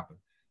what's going to happen.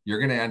 You're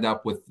going to end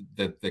up with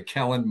the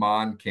Kellen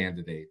Mond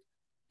candidate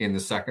in the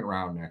second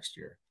round next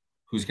year,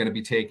 who's going to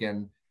be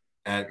taken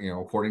at,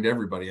 according to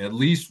everybody, at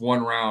least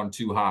one round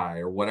too high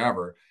or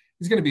whatever.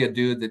 He's going to be a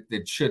dude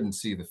that shouldn't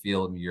see the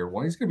field in year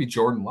one. He's going to be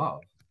Jordan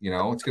Love.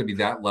 It's going to be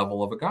that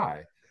level of a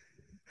guy.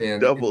 And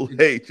Double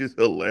H is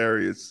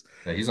hilarious.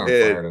 Yeah, he's on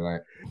fire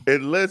tonight.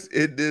 And let's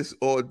end this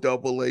on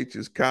Double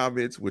H's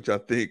comments, which I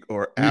think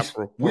are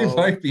apropos. We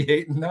might be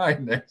 8-9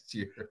 next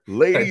year.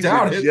 Ladies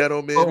and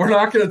gentlemen. But we're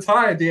not going to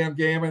tie a damn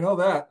game. I know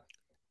that.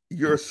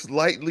 Your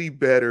slightly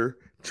better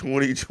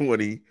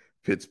 2020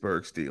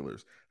 Pittsburgh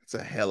Steelers. It's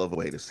a hell of a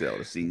way to sell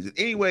the season.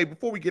 Anyway,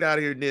 before we get out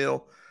of here,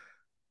 Neil,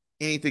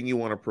 anything you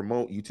want to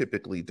promote? You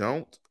typically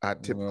don't. I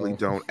typically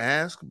don't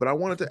ask, but I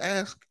wanted to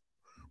ask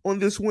on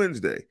this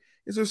Wednesday.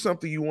 Is there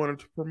something you wanted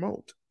to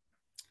promote?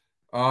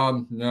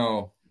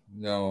 No.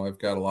 I've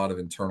got a lot of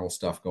internal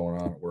stuff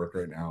going on at work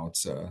right now.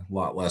 It's a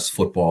lot less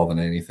football than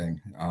anything.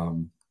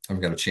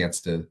 I've got a chance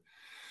to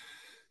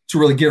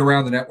really get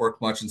around the network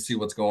much and see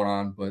what's going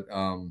on. But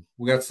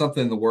we got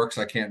something in the works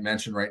I can't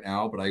mention right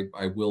now, but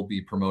I will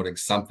be promoting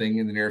something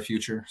in the near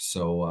future.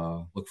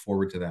 So look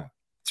forward to that.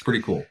 It's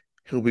pretty cool.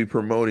 He'll be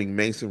promoting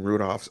Mason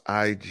Rudolph's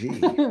IG.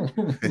 How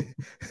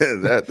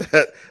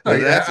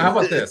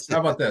about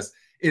this?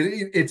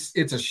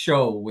 It's a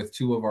show with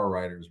two of our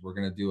writers. We're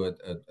going to do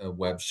a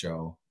web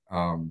show.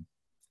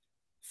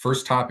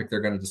 First topic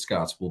they're going to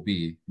discuss will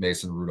be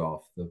Mason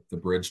Rudolph, the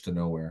bridge to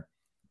nowhere.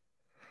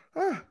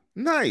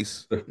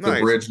 Nice. The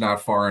bridge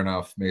not far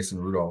enough, Mason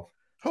Rudolph.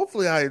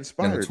 Hopefully I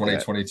inspired and the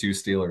 2022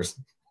 Steelers.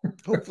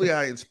 Hopefully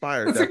I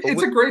inspired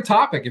it's a great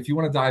topic if you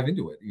want to dive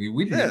into it.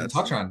 We didn't even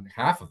touch on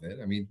half of it.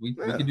 I mean, we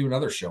could do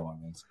another show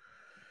on this.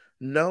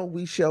 No,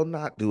 we shall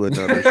not do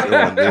another show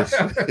on this.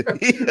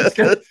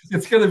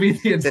 It's going to be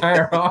the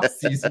entire off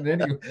season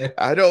anyway.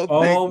 I don't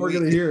think we're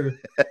going to hear.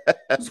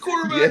 Who's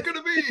quarterback going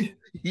to be?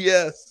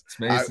 Yes. It's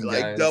Mason,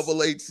 like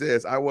Double H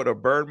says, I want to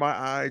burn my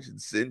eyes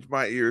and singe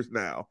my ears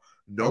now.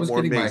 No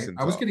more Mason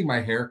talk. I was getting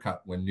my hair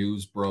cut when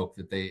news broke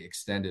that they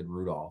extended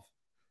Rudolph.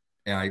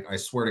 And I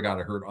swear to God,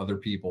 I heard other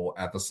people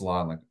at the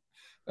salon like,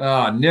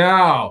 oh,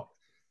 no,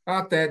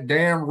 not that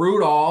damn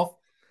Rudolph.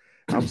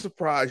 I'm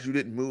surprised you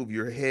didn't move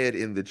your head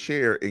in the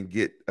chair and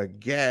get a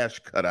gash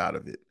cut out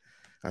of it.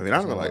 I mean, I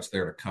don't know, much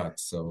there to cut,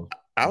 so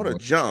I would have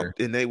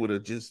jumped and they would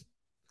have just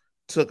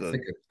took a.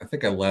 I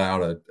think I let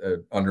out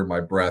a under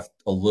my breath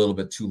a little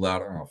bit too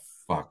loud. Oh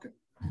fuck!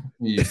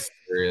 You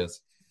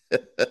serious?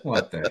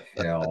 What the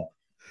hell?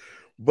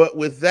 But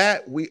with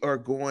that, we are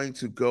going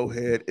to go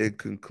ahead and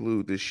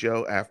conclude the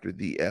show after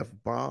the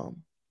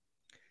F-bomb.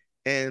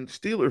 And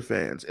Steeler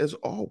fans, as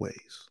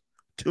always,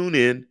 tune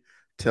in,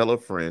 tell a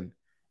friend,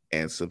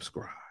 and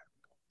subscribe.